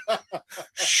Mako.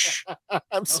 Shh.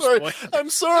 I'm sorry. I'm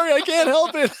sorry. I can't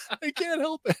help it. I can't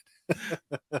help it.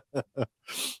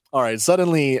 All right.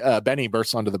 Suddenly, Benny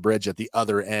bursts onto the bridge at the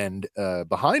other end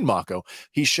behind Mako.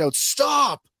 He shouts,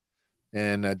 "Stop!"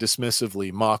 And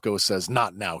dismissively, Mako says,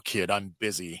 "Not now, kid. I'm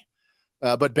busy."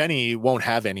 But Benny won't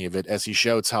have any of it as he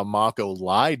shouts how Mako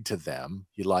lied to them.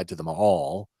 He lied to them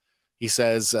all. He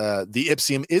says the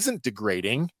Ipsium isn't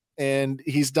degrading, and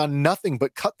he's done nothing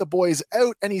but cut the boys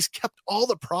out, and he's kept all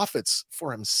the profits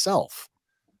for himself.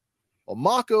 Well,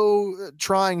 Mako,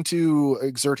 trying to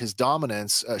exert his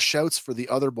dominance, shouts for the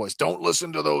other boys, "Don't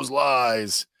listen to those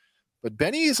lies." But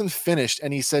Benny isn't finished,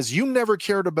 and he says, "You never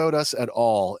cared about us at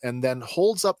all," and then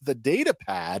holds up the data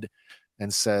pad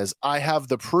and says, "I have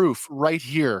the proof right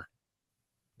here."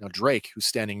 Now, Drake, who's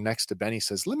standing next to Benny,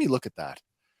 says, "Let me look at that."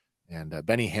 And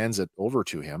Benny hands it over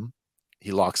to him.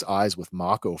 He locks eyes with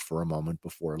Mako for a moment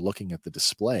before looking at the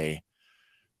display.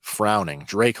 Frowning,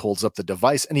 Drake holds up the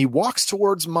device and he walks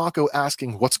towards Mako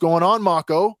asking, "What's going on,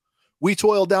 Mako? We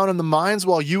toil down in the mines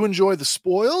while you enjoy the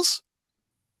spoils?"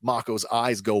 Mako's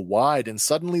eyes go wide, and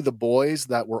suddenly the boys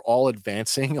that were all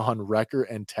advancing on Wrecker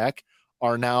and Tech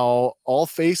are now all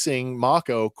facing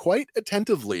Mako quite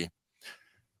attentively.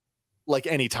 Like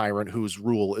any tyrant whose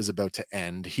rule is about to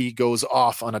end, he goes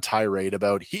off on a tirade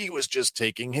about he was just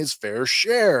taking his fair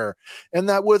share and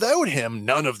that without him,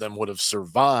 none of them would have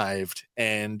survived.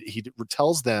 And he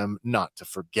tells them not to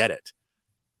forget it.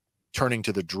 Turning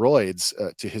to the droids,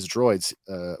 to his droids,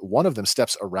 one of them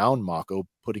steps around Mako,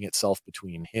 putting itself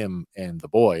between him and the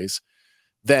boys.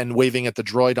 Then, waving at the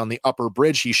droid on the upper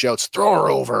bridge, he shouts, "Throw her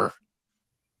over."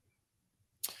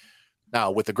 Now,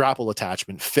 with the grapple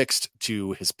attachment fixed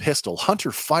to his pistol,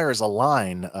 Hunter fires a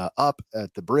line up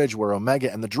at the bridge where Omega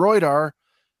and the droid are.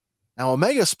 Now,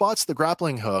 Omega spots the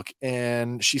grappling hook,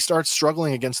 and she starts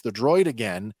struggling against the droid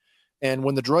again. And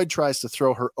when the droid tries to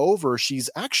throw her over, she's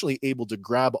actually able to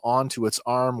grab onto its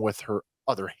arm with her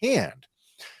other hand.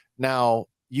 Now,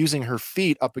 using her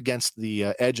feet up against the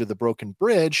edge of the broken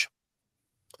bridge,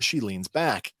 she leans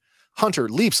back. Hunter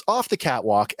leaps off the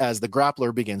catwalk as the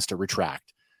grappler begins to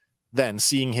retract. Then,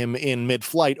 seeing him in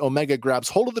mid-flight, Omega grabs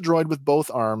hold of the droid with both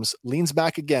arms, leans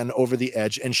back again over the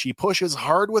edge, and she pushes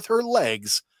hard with her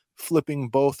legs, flipping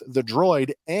both the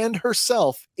droid and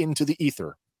herself into the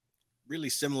ether. Really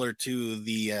similar to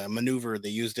the maneuver they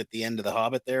used at the end of The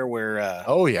Hobbit there, where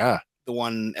the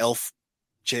one elf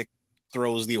chick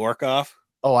throws the orc off.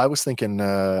 Oh, I was thinking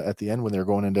at the end when they're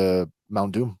going into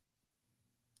Mount Doom,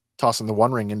 tossing the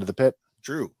One Ring into the pit.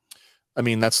 True. I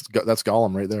mean, that's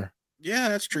Gollum right there. Yeah,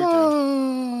 that's true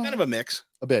too. Kind of a mix.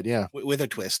 A bit, yeah. With a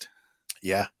twist.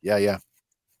 Yeah.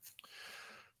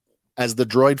 As the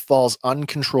droid falls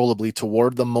uncontrollably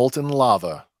toward the molten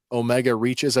lava, Omega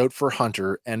reaches out for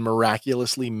Hunter and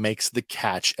miraculously makes the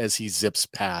catch as he zips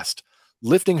past.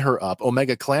 Lifting her up,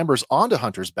 Omega clambers onto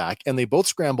Hunter's back, and they both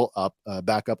scramble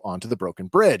back up onto the broken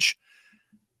bridge.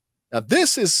 Now,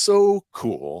 this is so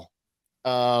cool.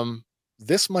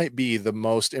 This might be the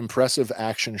most impressive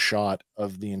action shot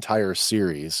of the entire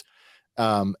series.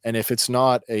 And if it's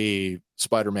not a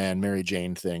Spider-Man Mary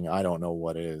Jane thing, I don't know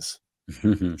what is.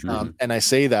 And I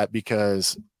say that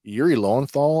because Yuri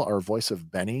Lowenthal, our voice of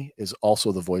Benny, is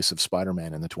also the voice of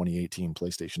Spider-Man in the 2018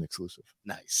 PlayStation exclusive.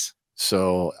 Nice.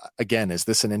 So again, is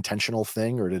this an intentional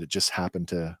thing, or did it just happen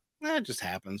to? It just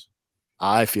happens.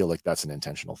 I feel like that's an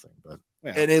intentional thing, but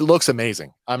and it looks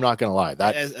amazing. I'm not gonna lie.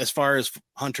 That as far as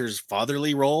Hunter's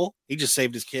fatherly role, he just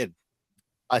saved his kid.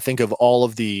 I think of all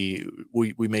of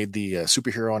we made the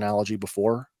superhero analogy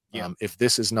before. Yeah. If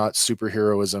this is not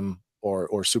superheroism or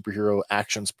superhero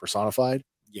actions personified,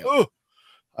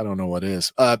 I don't know what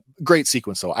is. Great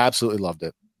sequence though. Absolutely loved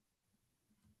it.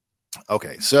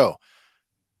 Okay, so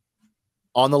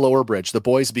on the lower bridge, the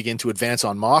boys begin to advance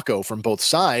on Mako from both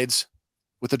sides.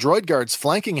 With the droid guards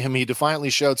flanking him, he defiantly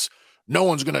shouts, "No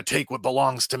one's going to take what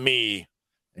belongs to me."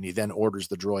 And he then orders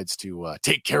the droids to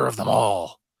take care of them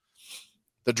all.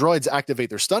 The droids activate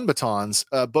their stun batons,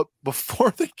 but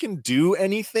before they can do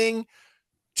anything,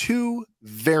 two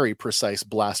very precise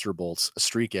blaster bolts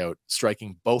streak out,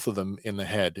 striking both of them in the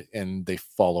head, and they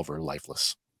fall over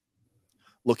lifeless.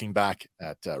 Looking back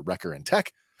at Wrecker and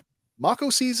Tech, Mako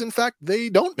sees, in fact, they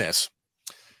don't miss.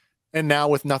 And now,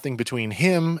 with nothing between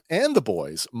him and the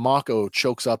boys, Mako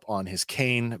chokes up on his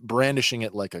cane, brandishing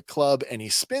it like a club, and he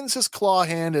spins his claw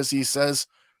hand as he says,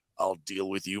 "I'll deal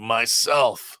with you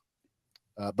myself."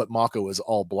 But Mako is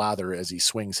all blather as he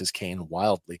swings his cane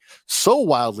wildly. So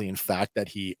wildly, in fact, that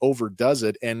he overdoes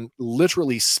it and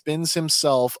literally spins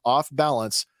himself off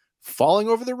balance, falling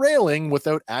over the railing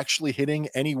without actually hitting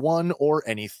anyone or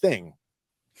anything.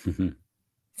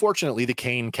 Fortunately, the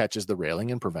cane catches the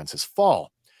railing and prevents his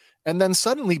fall. And then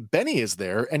suddenly Benny is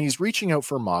there and he's reaching out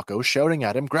for Mako, shouting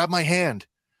at him, "Grab my hand."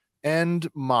 And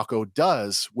Mako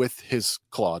does with his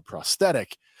clawed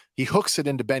prosthetic. He hooks it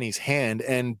into Benny's hand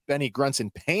and Benny grunts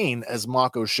in pain as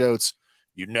Mako shouts,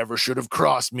 "You never should have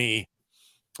crossed me.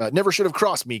 Never should have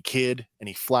crossed me, kid." And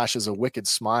he flashes a wicked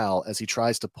smile as he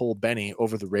tries to pull Benny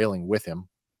over the railing with him.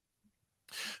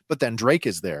 But then Drake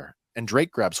is there and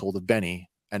Drake grabs hold of Benny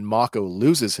and Mako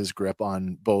loses his grip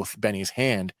on both Benny's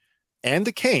hand and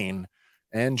the cane,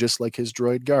 and just like his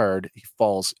droid guard, he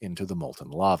falls into the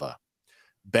molten lava.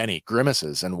 Benny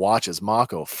grimaces and watches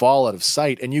Mako fall out of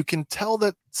sight, and you can tell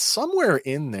that somewhere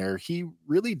in there, he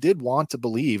really did want to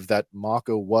believe that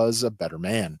Mako was a better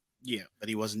man. Yeah, but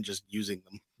he wasn't just using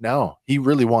them. No, he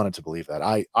really wanted to believe that.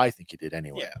 I think he did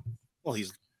anyway. Yeah. Well,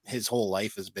 his whole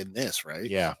life has been this, right?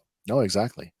 Yeah. No,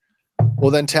 exactly.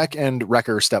 Well, then Tech and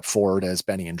Wrecker step forward as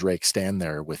Benny and Drake stand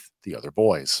there with the other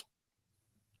boys.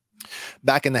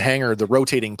 Back in the hangar, the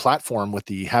rotating platform with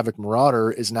the Havoc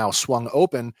Marauder is now swung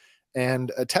open,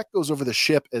 and Tech goes over the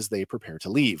ship as they prepare to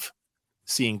leave.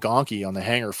 Seeing Gonky on the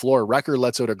hangar floor, Wrecker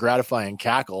lets out a gratifying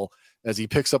cackle as he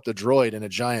picks up the droid in a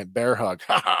giant bear hug.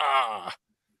 Ha ha!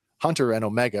 Hunter and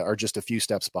Omega are just a few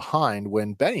steps behind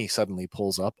when Benny suddenly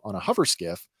pulls up on a hover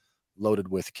skiff loaded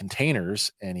with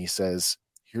containers, and he says,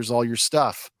 "Here's all your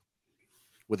stuff."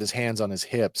 With his hands on his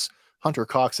hips, Hunter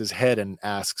cocks his head and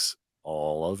asks,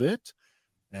 "All of it?"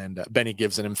 And Benny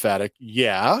gives an emphatic,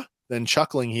 "Yeah." Then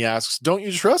chuckling, he asks, "Don't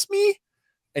you trust me?"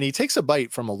 And he takes a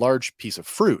bite from a large piece of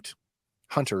fruit.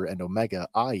 Hunter and Omega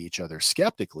eye each other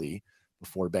skeptically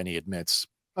before Benny admits,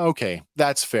 "Okay,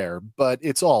 that's fair, but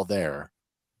it's all there."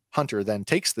 Hunter then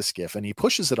takes the skiff and he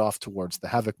pushes it off towards the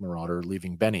Havoc Marauder,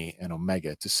 leaving Benny and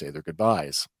Omega to say their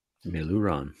goodbyes.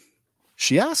 Meluron.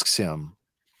 She asks him,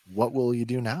 "What will you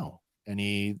do now?" And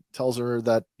he tells her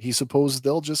that he supposes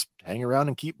they'll just hang around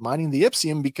and keep mining the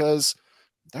Ipsium because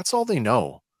that's all they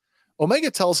know.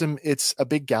 Omega tells him it's a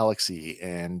big galaxy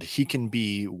and he can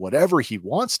be whatever he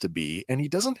wants to be and he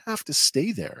doesn't have to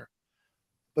stay there.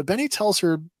 But Benny tells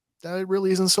her that it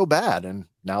really isn't so bad. And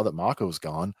now that Mako's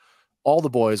gone, all the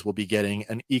boys will be getting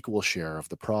an equal share of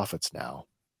the profits now.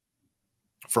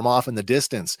 From off in the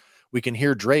distance, we can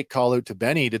hear Drake call out to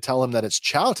Benny to tell him that it's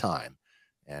chow time.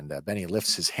 And Benny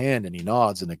lifts his hand and he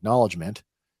nods in acknowledgement.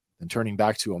 Then turning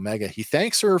back to Omega, he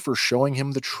thanks her for showing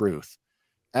him the truth,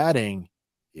 adding,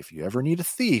 "If you ever need a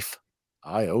thief,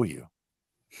 I owe you."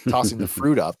 Tossing the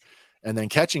fruit up and then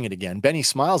catching it again, Benny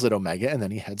smiles at Omega and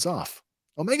then he heads off.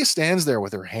 Omega stands there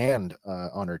with her hand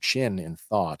on her chin in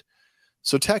thought.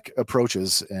 So Tech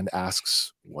approaches and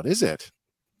asks, "What is it?"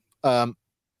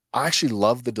 I actually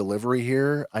love the delivery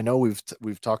here. I know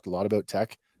we've talked a lot about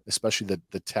Tech, especially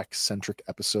the Tech-centric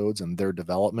episodes and their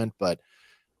development, but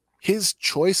his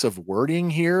choice of wording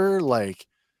here, like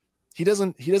he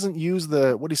doesn't use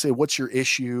the, what do you say, what's your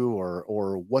issue,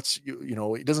 or what's, you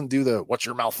know, he doesn't do the what's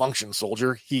your malfunction,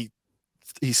 soldier. He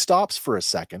stops for a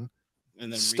second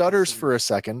and then stutters for a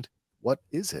second. What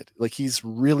is it? Like he's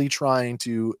really trying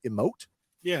to emote.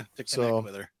 Yeah, to connect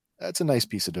with her. That's a nice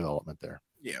piece of development there.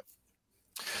 Yeah.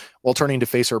 While turning to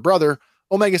face her brother,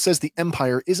 Omega says the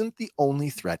Empire isn't the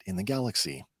only threat in the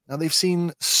galaxy. Now, they've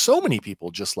seen so many people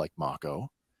just like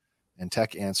Mako, and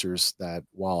Tech answers that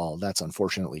while that's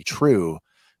unfortunately true,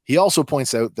 he also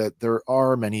points out that there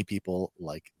are many people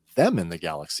like them in the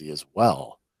galaxy as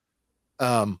well.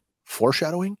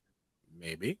 Foreshadowing?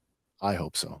 Maybe. I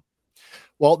hope so.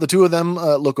 Well, the two of them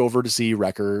look over to see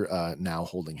Wrecker now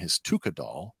holding his Tuca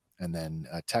doll, and then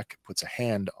Tech puts a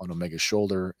hand on Omega's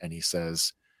shoulder, and he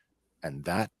says, "And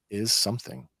that is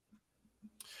something."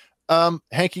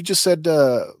 Hank, you just said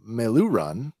Melu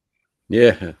run.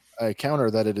 Yeah. I counter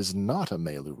that it is not a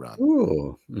Melu run.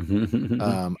 Ooh.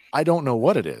 I don't know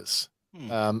what it is.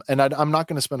 And I'm not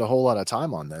going to spend a whole lot of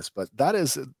time on this, but that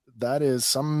is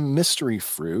some mystery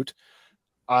fruit.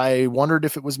 I wondered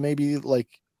if it was maybe like,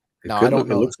 I don't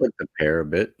know. It looks like the pear a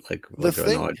bit, like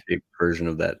a big version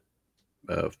of that.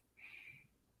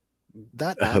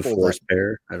 That apple, force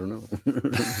pear. I don't know.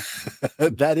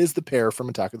 That is the pear from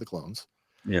Attack of the Clones.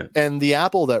 Yeah. And the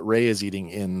apple that Rey is eating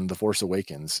in The Force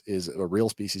Awakens is a real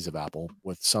species of apple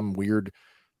with some weird,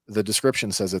 the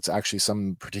description says it's actually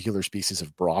some particular species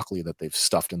of broccoli that they've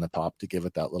stuffed in the top to give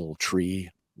it that little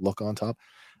tree look on top.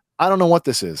 I don't know what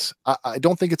this is. I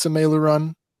don't think it's a Melu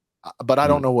run, but I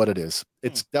don't know what it is.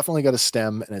 It's definitely got a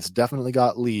stem and it's definitely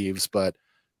got leaves, but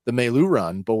the Melu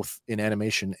run, both in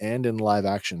animation and in live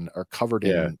action, are covered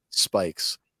in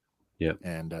spikes. Yeah.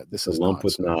 And this is a lump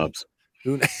with knobs.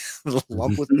 The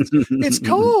lump with it's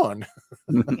corn.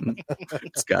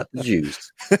 It's got the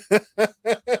juice.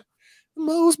 The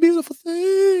most beautiful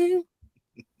thing.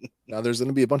 Now there's going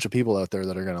to be a bunch of people out there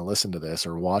that are going to listen to this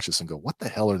or watch this and go, "What the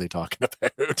hell are they talking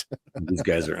about?" These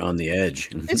guys are on the edge.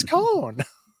 It's corn.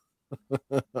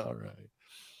 All right.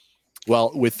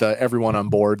 Well, with everyone on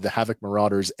board, the Havoc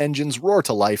Marauders' engines roar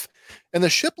to life, and the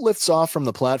ship lifts off from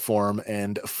the platform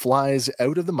and flies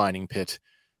out of the mining pit,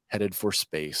 headed for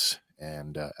space.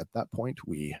 And at that point,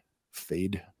 we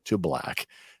fade to black.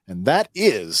 And that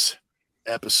is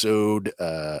episode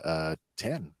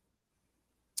 10.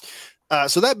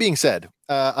 So that being said,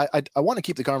 I want to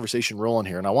keep the conversation rolling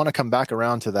here, and I want to come back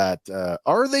around to that.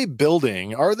 Are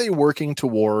they working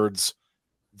towards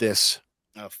this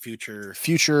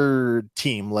future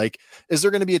team? Like, is there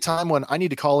going to be a time when I need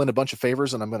to call in a bunch of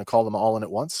favors and I'm going to call them all in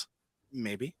at once?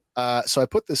 Maybe. So I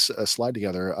put this slide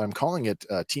together. I'm calling it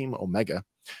Team Omega.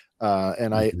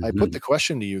 And I put the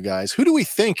question to you guys. Who do we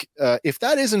think, if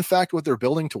that is in fact what they're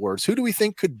building towards, who do we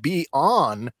think could be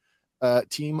on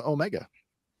Team Omega?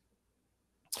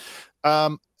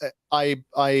 I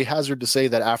hazard to say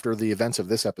that after the events of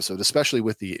this episode, especially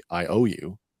with the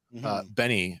IOU,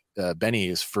 Benny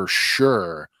is for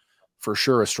sure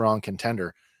a strong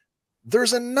contender.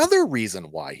 There's another reason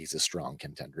why he's a strong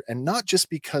contender, and not just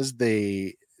because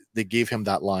they gave him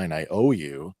that line, "I owe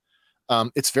you."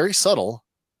 It's very subtle.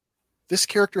 This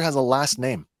character has a last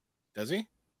name. Does he?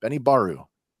 Benny Baru.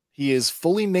 He is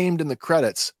fully named in the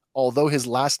credits, although his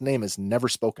last name is never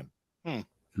spoken.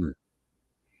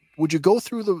 Would you go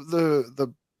through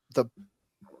the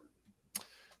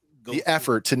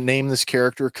effort to name this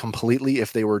character completely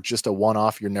if they were just a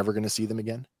one-off? You're never going to see them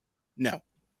again. No.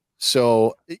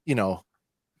 So,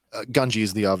 Gunji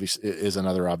is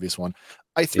another obvious one.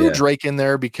 I threw Drake in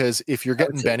there because if you're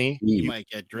getting Benny, you might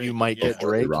get Drake. You might get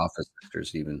Drake. The Rafa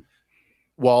sisters even.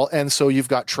 Well, and so you've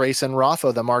got Trace and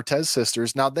Rafa, the Martez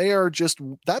sisters. Now they are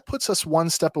that puts us one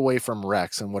step away from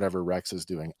Rex and whatever Rex is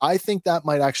doing. I think that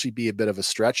might actually be a bit of a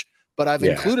stretch, but I've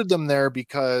included them there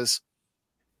because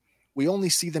we only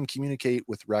see them communicate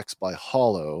with Rex by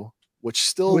holo, which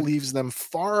still leaves them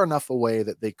far enough away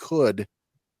that they could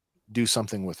do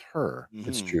something with her.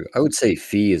 It's true. I would say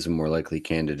Fee is a more likely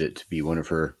candidate to be one of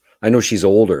her. I know she's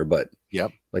older, but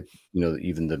like, you know,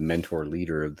 even the mentor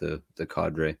leader of the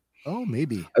cadre. Oh,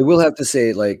 maybe. I will have to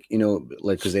say, like, you know,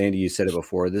 like, because Andy, you said it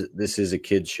before, this is a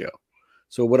kid's show.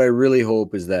 So what I really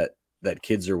hope is that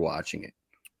kids are watching it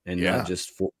and not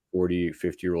just 40,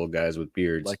 50-year-old guys with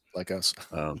beards like us.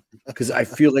 Because I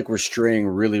feel like we're straying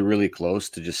really, really close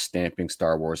to just stamping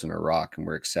Star Wars in a rock, and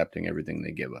we're accepting everything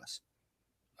they give us.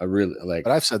 I really like.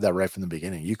 But I've said that right from the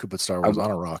beginning. You could put Star Wars on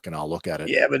a rock, and I'll look at it.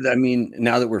 Yeah, but I mean,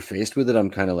 now that we're faced with it, I'm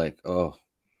kind of like, oh,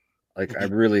 like I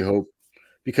really hope,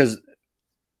 because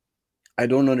I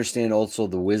don't understand also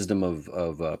the wisdom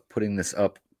of putting this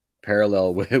up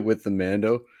parallel with the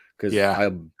Mando, because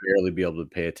I'll barely be able to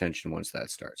pay attention once that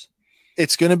starts.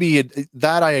 It's going to be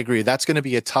that I agree. That's going to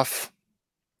be a tough.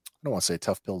 I don't want to say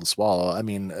tough pill to swallow. I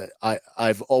mean,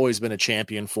 I've always been a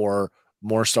champion for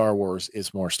more Star Wars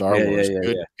is more Star Wars.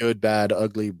 Good, bad,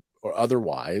 ugly, or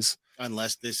otherwise.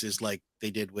 Unless this is like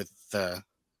they did with,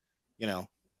 you know.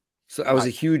 So I was a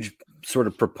huge sort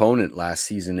of proponent last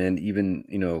season, and even,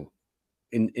 you know,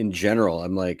 in general,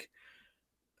 I'm like,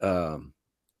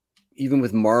 even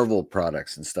with Marvel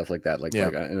products and stuff like that,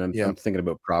 I'm thinking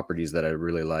about properties that I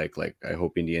really like I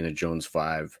hope Indiana Jones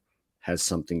 5 has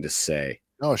something to say.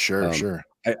 Oh, sure.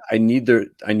 I need there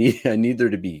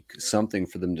to be something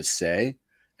for them to say,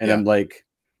 and I'm like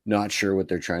not sure what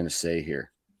they're trying to say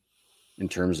here in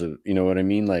terms of, you know what I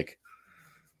mean? Like,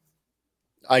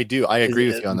 I agree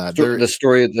with you on that. The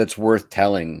story that's worth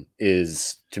telling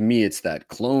is, to me, it's that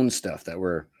clone stuff that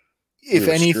we're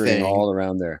anything all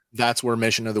around there. That's where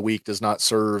Mission of the Week does not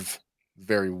serve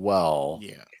very well.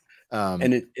 Yeah.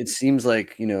 And it seems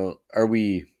like, you know, have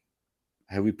we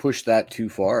pushed that too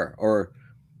far? Or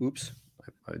oops,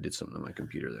 I did something on my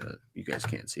computer there that you guys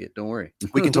can't see it. Don't worry.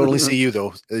 We can totally see you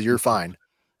though. You're fine.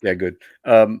 Yeah, good.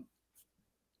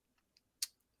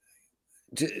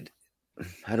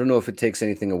 I don't know if it takes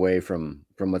anything away from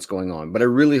what's going on, but I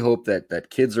really hope that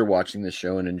kids are watching this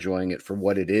show and enjoying it for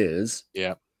what it is.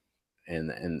 Yeah. And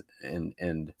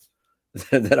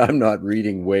that I'm not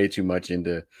reading way too much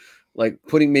into, like,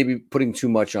 putting too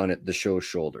much on the show's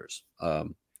shoulders.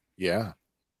 Because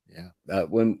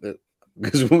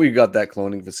when we got that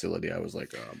cloning facility, I was like,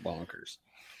 bonkers.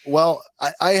 Well,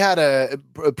 I had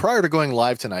prior to going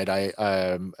live tonight,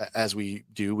 as we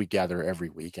do, we gather every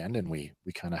weekend and we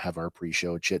kind of have our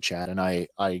pre-show chit chat, and I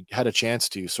had a chance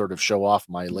to sort of show off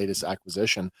my latest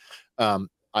acquisition.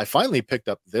 I finally picked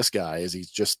up this guy, as he's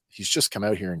just come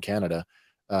out here in Canada,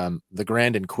 the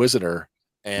Grand Inquisitor.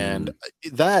 And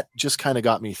that just kind of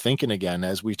got me thinking again,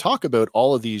 as we talk about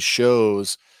all of these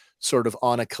shows sort of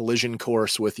on a collision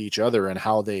course with each other and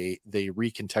how they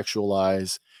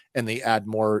recontextualize and they add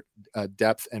more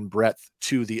depth and breadth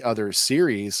to the other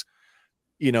series.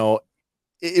 You know,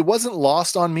 it wasn't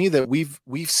lost on me that we've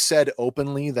said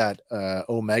openly that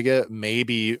Omega may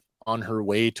be on her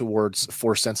way towards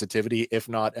Force sensitivity, if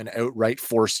not an outright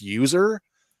Force user.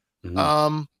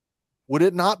 Would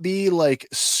it not be like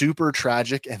super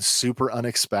tragic and super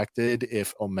unexpected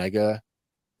if Omega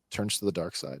turns to the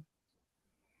dark side?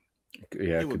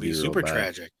 Yeah, it would be super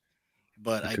tragic,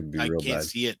 but I can't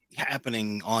see it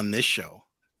happening on this show.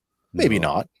 Maybe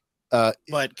not.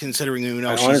 But considering, you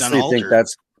know, she's unaltered,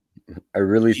 I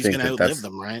really think going to outlive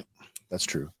them, right? That's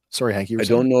true. Sorry, Hank. I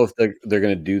don't know if they're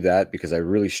going to do that, because I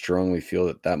really strongly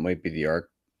feel that might be the arc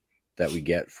that we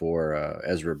get for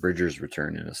Ezra Bridger's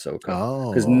return in Ahsoka.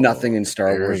 Because nothing in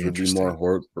Star Wars would be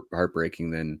more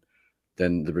heartbreaking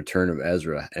than the return of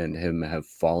Ezra and him have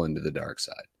fallen to the dark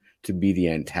side to be the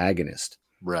antagonist.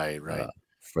 Right.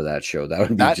 For that show, that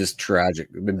would be just tragic.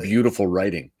 The beautiful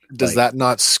writing. Does that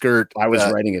not skirt? If I was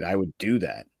writing it, I would do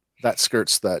that. That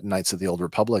skirts that Knights of the Old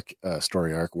Republic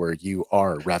story arc where you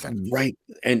are Revan. Right.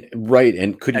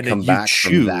 And could you come back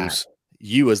from that?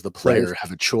 You as the player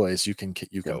have a choice. You can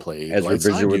play Ezra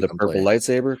Bridger with a purple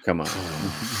lightsaber. Come on.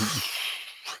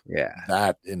 Yeah.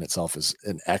 That in itself is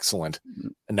an excellent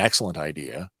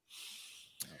idea.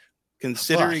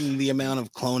 Considering the amount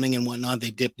of cloning and whatnot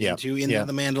they dipped into in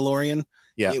The Mandalorian,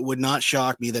 it would not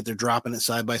shock me that they're dropping it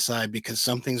side by side, because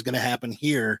something's going to happen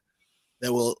here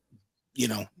that will, you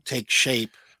know, take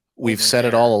shape. We've said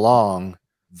it all along.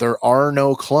 There are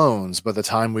no clones by the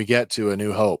time we get to A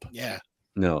New Hope. Yeah.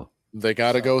 No. They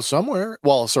got to go somewhere.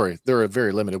 Well, sorry, they're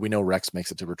very limited. We know Rex makes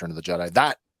it to Return of the Jedi.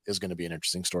 That is going to be an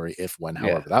interesting story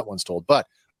however that one's told. But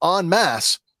en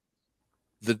masse,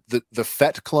 the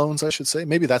Fett clones, I should say,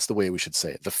 maybe that's the way we should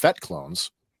say it. The Fett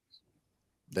clones,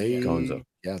 they're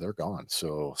gone.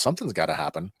 So something's got to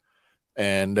happen.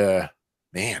 And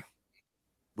man,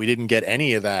 we didn't get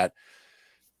any of that.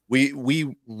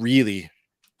 We really,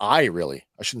 I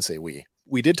shouldn't say we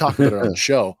did talk about it on the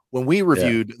show. When we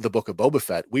reviewed the Book of Boba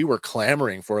Fett, we were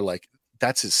clamoring for like,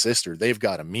 that's his sister. They've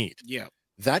got to meet. Yeah.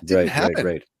 That didn't happen.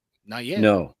 Right. Not yet.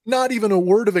 No. Not even a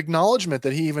word of acknowledgement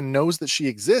that he even knows that she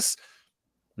exists.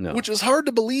 No. Which is hard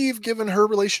to believe given her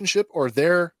relationship or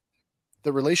the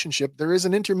relationship. There is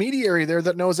an intermediary there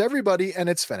that knows everybody, and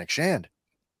it's Fennec Shand.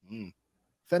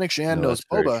 Fennec Shand knows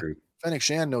Boba. Fennec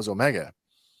Shand knows Omega.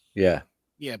 Yeah.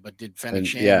 Yeah, but did Fennec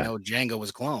Shand know Jango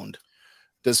was cloned?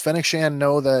 Does Fennec Shand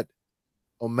know that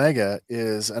Omega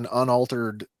is an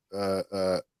unaltered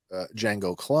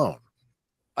Jango clone?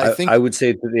 I would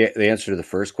say the answer to the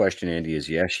first question, Andy, is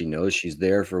yes. She knows. She's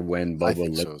there for when Boba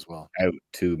looked out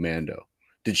to Mando.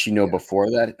 Did she know before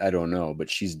that? I don't know, but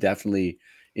she's definitely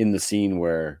in the scene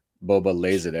where Boba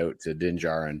lays it out to Din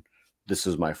Djarin. This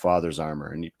is my father's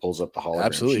armor, and he pulls up the hologram.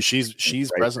 Absolutely,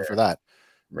 she's right present for that.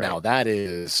 Right. Now that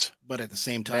is, but at the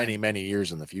same time, many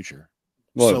years in the future.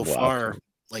 So far,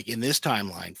 like in this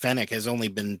timeline, Fennec has only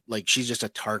been like she's just a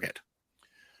target.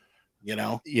 You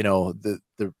know, the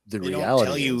they reality. Don't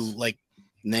tell you like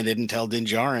they didn't tell Din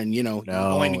Djarin. You're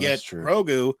going to get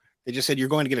Grogu. They just said you're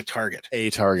going to get a target.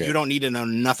 You don't need to know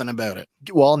nothing about it.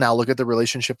 Well, now look at the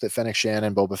relationship that Fennec Shand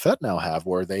and Boba Fett now have,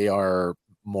 where they are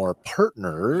more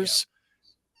partners.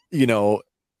 Yeah.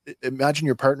 Imagine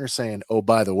your partner saying, "Oh,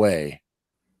 by the way,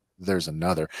 there's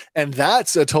another," and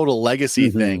that's a total legacy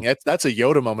thing. That's a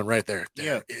Yoda moment right there.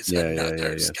 There is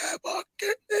another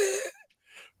Skywalker.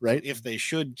 Right? If they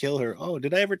should kill her. Oh,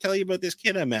 did I ever tell you about this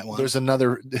kid I met once? There's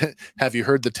another. Have you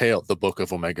heard the tale? The Book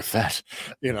of Omega Fett.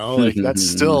 Like that's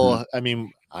still. I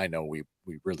mean, I know we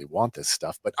really want this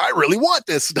stuff, but I really want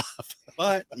this stuff.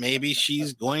 But maybe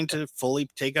she's going to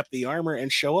fully take up the armor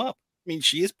and show up. I mean,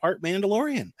 she is part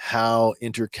Mandalorian. How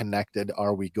interconnected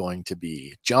are we going to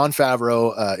be? Jon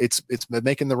Favreau, it's been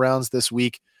making the rounds this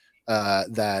week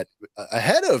that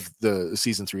ahead of the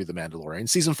season 3 of The Mandalorian,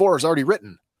 season 4 is already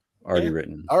written. Already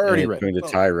written. Going to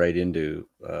tie right into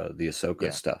the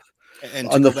Ahsoka stuff. And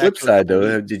on the flip side,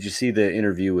 though, did you see the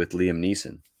interview with Liam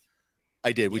Neeson?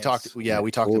 I did. We talked. Yeah,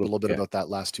 we talked a little bit about that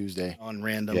last Tuesday on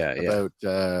Random. About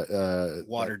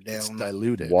watered down,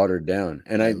 watered down,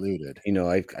 and diluted.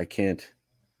 I can't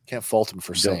fault him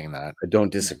for saying that. I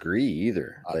don't disagree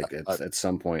either. Like at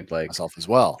some point, like myself as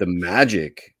well. The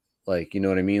magic, like you know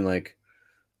what I mean, like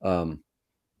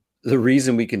the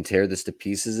reason we can tear this to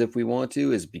pieces if we want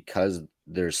to is because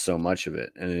there's so much of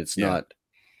it, and it's not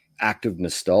active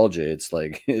nostalgia. It's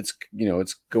like it's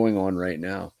going on right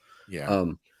now.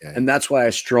 And that's why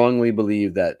I strongly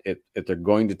believe that if they're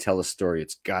going to tell a story,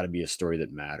 it's got to be a story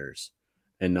that matters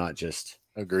and not just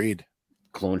agreed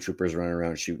clone troopers running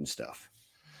around shooting stuff.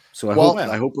 So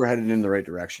I hope we're headed in the right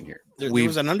direction here. There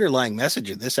was an underlying message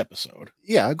in this episode.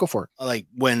 Yeah, go for it. Like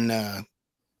when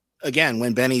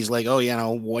Benny's like,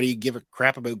 oh, what do you give a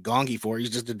crap about Gongi for?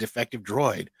 He's just a defective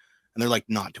droid. And they're like,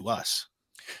 not to us.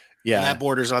 Yeah. And that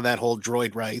borders on that whole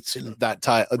droid rights. And that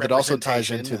also ties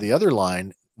into the other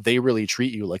line. They really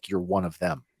treat you like you're one of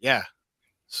them. Yeah.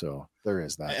 So there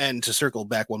is that. And to circle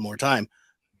back one more time,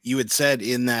 you had said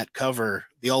in that cover,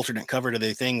 the alternate cover to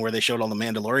the thing where they showed all the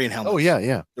Mandalorian helmets. Oh,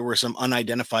 yeah. There were some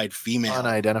unidentified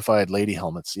lady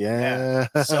helmets. Yeah.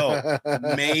 So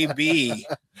maybe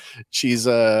she's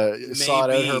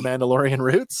sought out her Mandalorian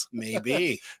roots.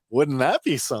 Maybe. Wouldn't that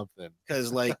be something?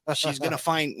 Because like she's going to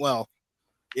find, well,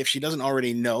 if she doesn't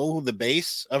already know the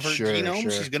base of her genome,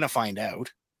 she's going to find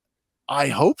out. I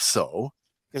hope so.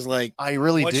 Because like I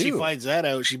really do. Once she finds that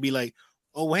out, she'd be like,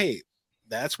 oh, wait,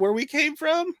 that's where we came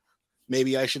from?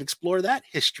 Maybe I should explore that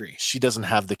history. She doesn't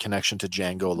have the connection to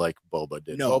Jango like Boba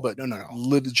did. No. Boba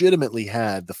legitimately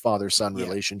had the father-son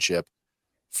relationship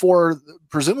for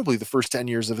presumably the first 10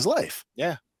 years of his life.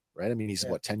 Yeah. Right? I mean, he's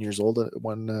 10 years old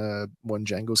when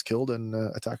Jango's killed in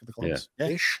Attack of the Clones.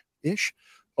 Yeah. Ish.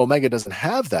 Omega doesn't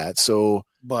have that. So,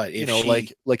 but if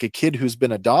like a kid who's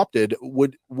been adopted,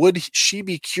 would she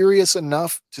be curious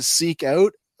enough to seek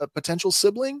out a potential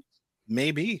sibling?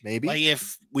 Maybe. Like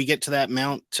if we get to that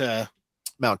Mount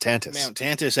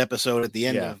Tantis episode at the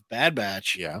end of Bad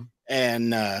Batch. Yeah.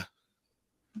 And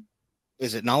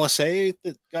is it Nala Se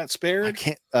that got spared? I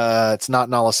can't. It's not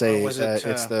Nala Se.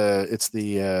 It's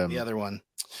the other one.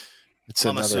 It's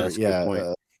Lama another.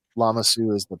 Yeah. Lama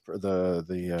Su is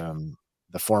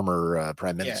the former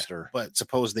prime minister. But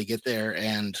suppose they get there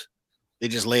and they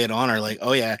just lay it on her like,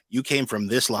 oh yeah, you came from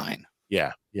this line.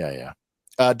 Yeah.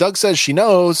 Doug says she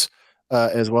knows,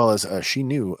 as well as she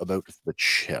knew about the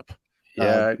chip.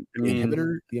 Yeah,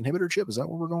 the inhibitor chip. Is that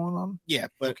what we're going on? Yeah,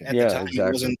 but at the time,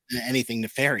 it wasn't anything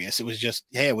nefarious. It was just,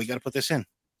 hey, we got to put this in.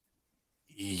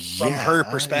 From her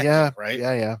perspective, right?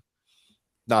 Yeah.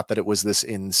 Not that it was this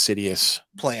insidious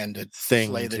plan to thing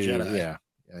slay the Jedi.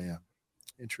 Yeah.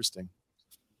 Interesting.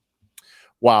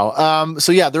 Wow.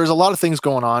 So yeah, there's a lot of things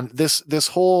going on. This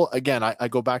whole, again, I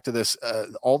go back to this.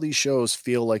 All these shows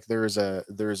feel like there's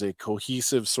a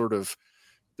cohesive sort of,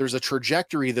 there's a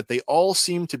trajectory that they all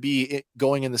seem to be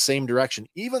going in the same direction,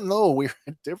 even though we're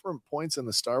at different points in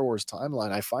the Star Wars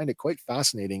timeline. I find it quite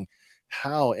fascinating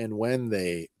how and when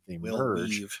they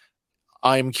merge.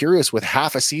 I'm curious, with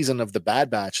half a season of the Bad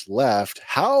Batch left,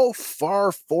 how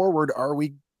far forward are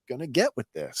we going to get with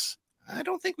this? I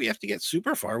don't think we have to get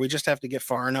super far. We just have to get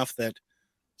far enough that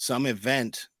some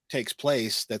event takes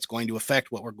place that's going to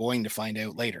affect what we're going to find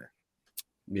out later.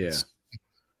 Yeah.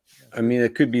 I mean,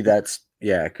 it could be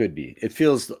yeah, it could be. It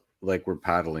feels like we're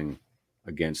paddling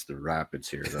against the rapids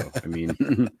here, though. I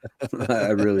mean, I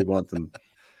really want them.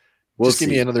 Just give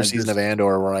me another season of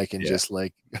Andor where I can just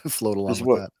like float along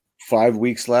with that. 5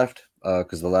 weeks left,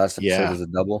 because the last episode is a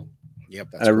double. Yep.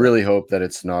 I really hope that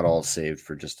it's not all saved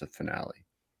for just a finale.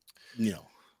 No.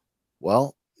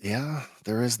 Well, yeah,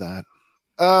 there is that.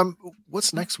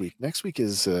 What's next week? Next week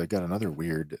is got another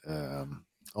weird.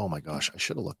 Oh my gosh, I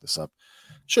should have looked this up.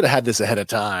 Should have had this ahead of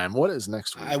time. What is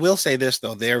next week? I will say this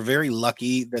though: they are very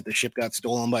lucky that the ship got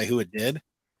stolen by who it did,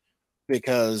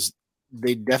 because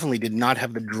they definitely did not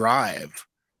have the drive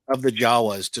of the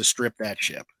Jawas to strip that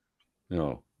ship.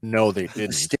 No, they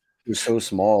didn't. It was so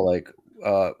small. Like,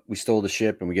 we stole the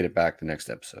ship and we get it back the next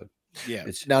episode. Yeah,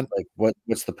 it's not like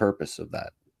what's the purpose of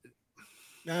that?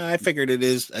 I figured it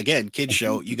is, again, kids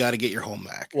show. You got to get your home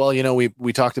back. Well,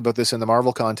 we talked about this in the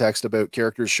Marvel context about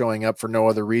characters showing up for no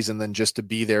other reason than just to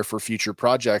be there for future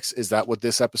projects. Is that what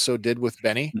this episode did with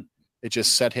Benny? It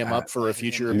just set him up for a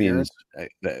future appearance.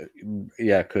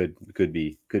 Yeah, could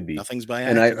be. Nothing's by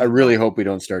accident. And I really hope we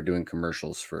don't start doing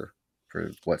commercials for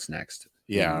what's next.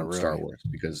 Yeah, really. Star Wars,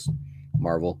 because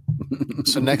Marvel.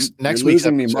 So next week's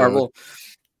episode, Marvel.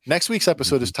 Next week's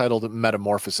episode is titled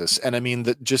Metamorphosis, and I mean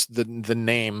that just the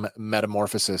name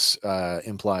Metamorphosis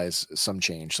implies some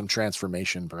change, some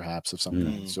transformation, perhaps, of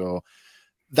something. So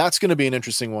that's going to be an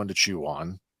interesting one to chew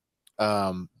on.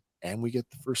 And we get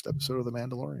the first episode of The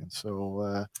Mandalorian.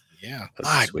 So yeah,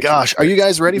 my gosh, are you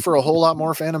guys ready for a whole lot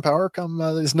more Phantom Power come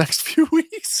these next few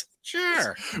weeks?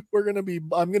 Sure.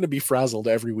 I'm going to be frazzled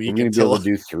every week. We're going to be able to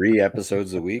do 3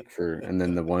 episodes a week and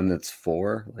then the one that's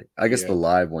 4. Like, I guess the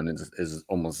live one is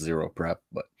almost 0 prep,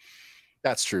 but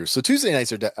that's true. So Tuesday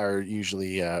nights are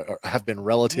usually have been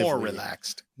relatively more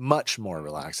relaxed, much more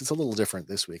relaxed. It's a little different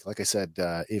this week. Like I said,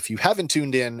 if you haven't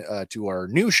tuned in to our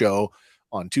new show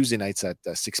on Tuesday nights at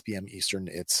 6 p.m. Eastern,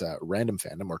 it's Random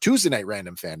Fandom, or Tuesday Night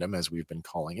Random Fandom, as we've been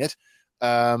calling it.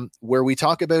 Where we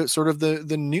talk about sort of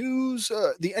the news,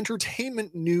 the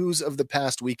entertainment news of the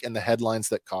past week and the headlines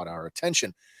that caught our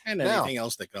attention. And anything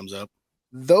else that comes up.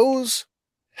 Those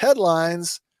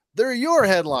headlines, they're your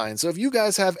headlines. So if you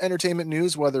guys have entertainment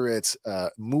news, whether it's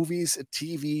movies,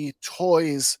 TV,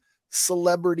 toys,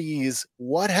 celebrities,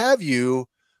 what have you,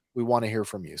 we want to hear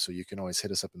from you. So you can always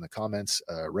hit us up in the comments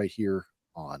right here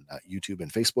on YouTube and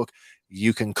Facebook.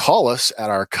 You can call us at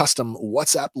our custom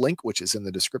WhatsApp link, which is in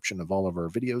the description of all of our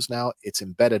videos now. It's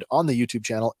embedded on the YouTube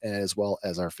channel as well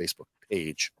as our Facebook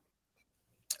page.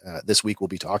 This week we'll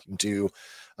be talking to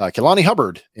Kehlani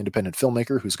Hubbard, independent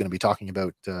filmmaker, who's going to be talking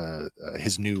about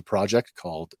his new project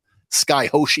called Sky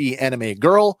Hoshi Anime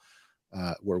Girl,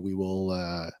 where we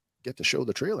will get to show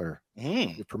the trailer.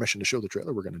 With permission to show the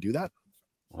trailer, we're going to do that.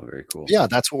 Oh, very cool. Yeah,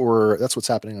 that's what's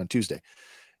happening on Tuesday.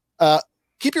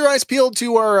 Keep your eyes peeled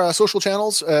to our social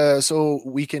channels so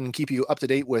we can keep you up to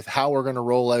date with how we're going to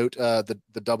roll out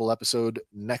the double episode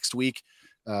next week.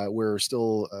 We're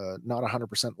still not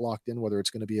 100% locked in whether it's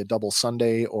going to be a double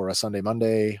Sunday or a Sunday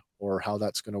Monday or how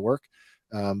that's going to work.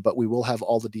 But we will have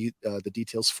all the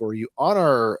details for you on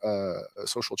our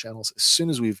social channels as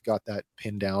soon as we've got that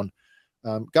pinned down.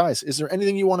 Guys, is there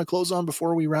anything you want to close on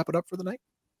before we wrap it up for the night?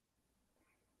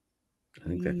 I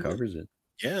think that covers it.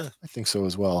 Yeah, I think so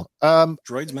as well.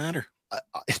 Droids matter.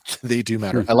 They do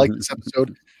matter. I like this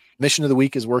episode. Mission of the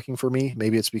week is working for me.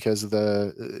 Maybe it's because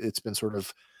it's been sort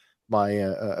of my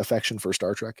affection for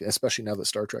Star Trek, especially now that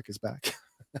Star Trek is back.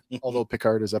 Although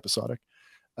Picard is episodic.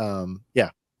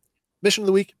 Yeah. Mission of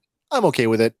the week. I'm okay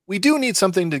with it. We do need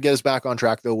something to get us back on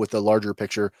track, though, with the larger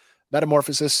picture.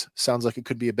 Metamorphosis sounds like it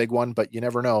could be a big one, but you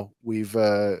never know. We've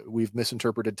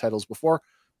misinterpreted titles before.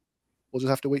 We'll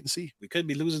just have to wait and see. We could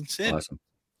be losing Sid. Awesome.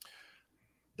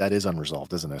 That is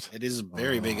unresolved, isn't it? It is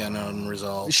very big and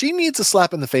unresolved. She needs a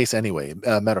slap in the face anyway,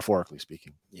 metaphorically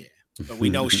speaking. Yeah. But we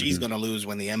know she's going to lose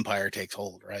when the Empire takes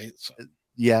hold, right? So.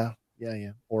 Yeah.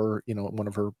 Or, one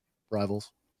of her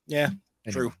rivals. Yeah,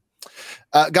 anyway. true.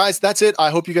 Guys, that's it. I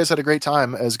hope you guys had a great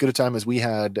time, as good a time as we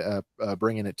had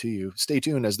bringing it to you. Stay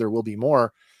tuned, as there will be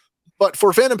more. But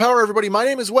for Fandom Power, everybody, my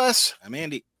name is Wes. I'm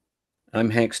Andy. I'm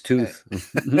Hank's Tooth.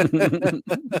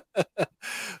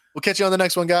 We'll catch you on the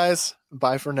next one, guys.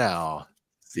 Bye for now.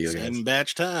 See you guys. Same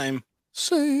batch time.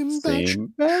 Same batch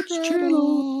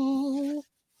channel.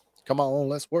 Come on,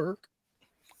 let's work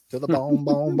to the bone,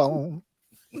 bone, bone.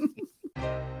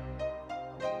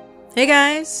 Hey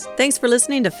guys, thanks for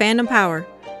listening to Fandom Power.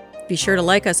 Be sure to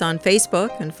like us on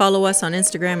Facebook and follow us on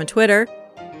Instagram and Twitter.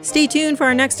 Stay tuned for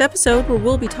our next episode where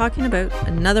we'll be talking about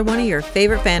another one of your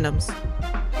favorite fandoms.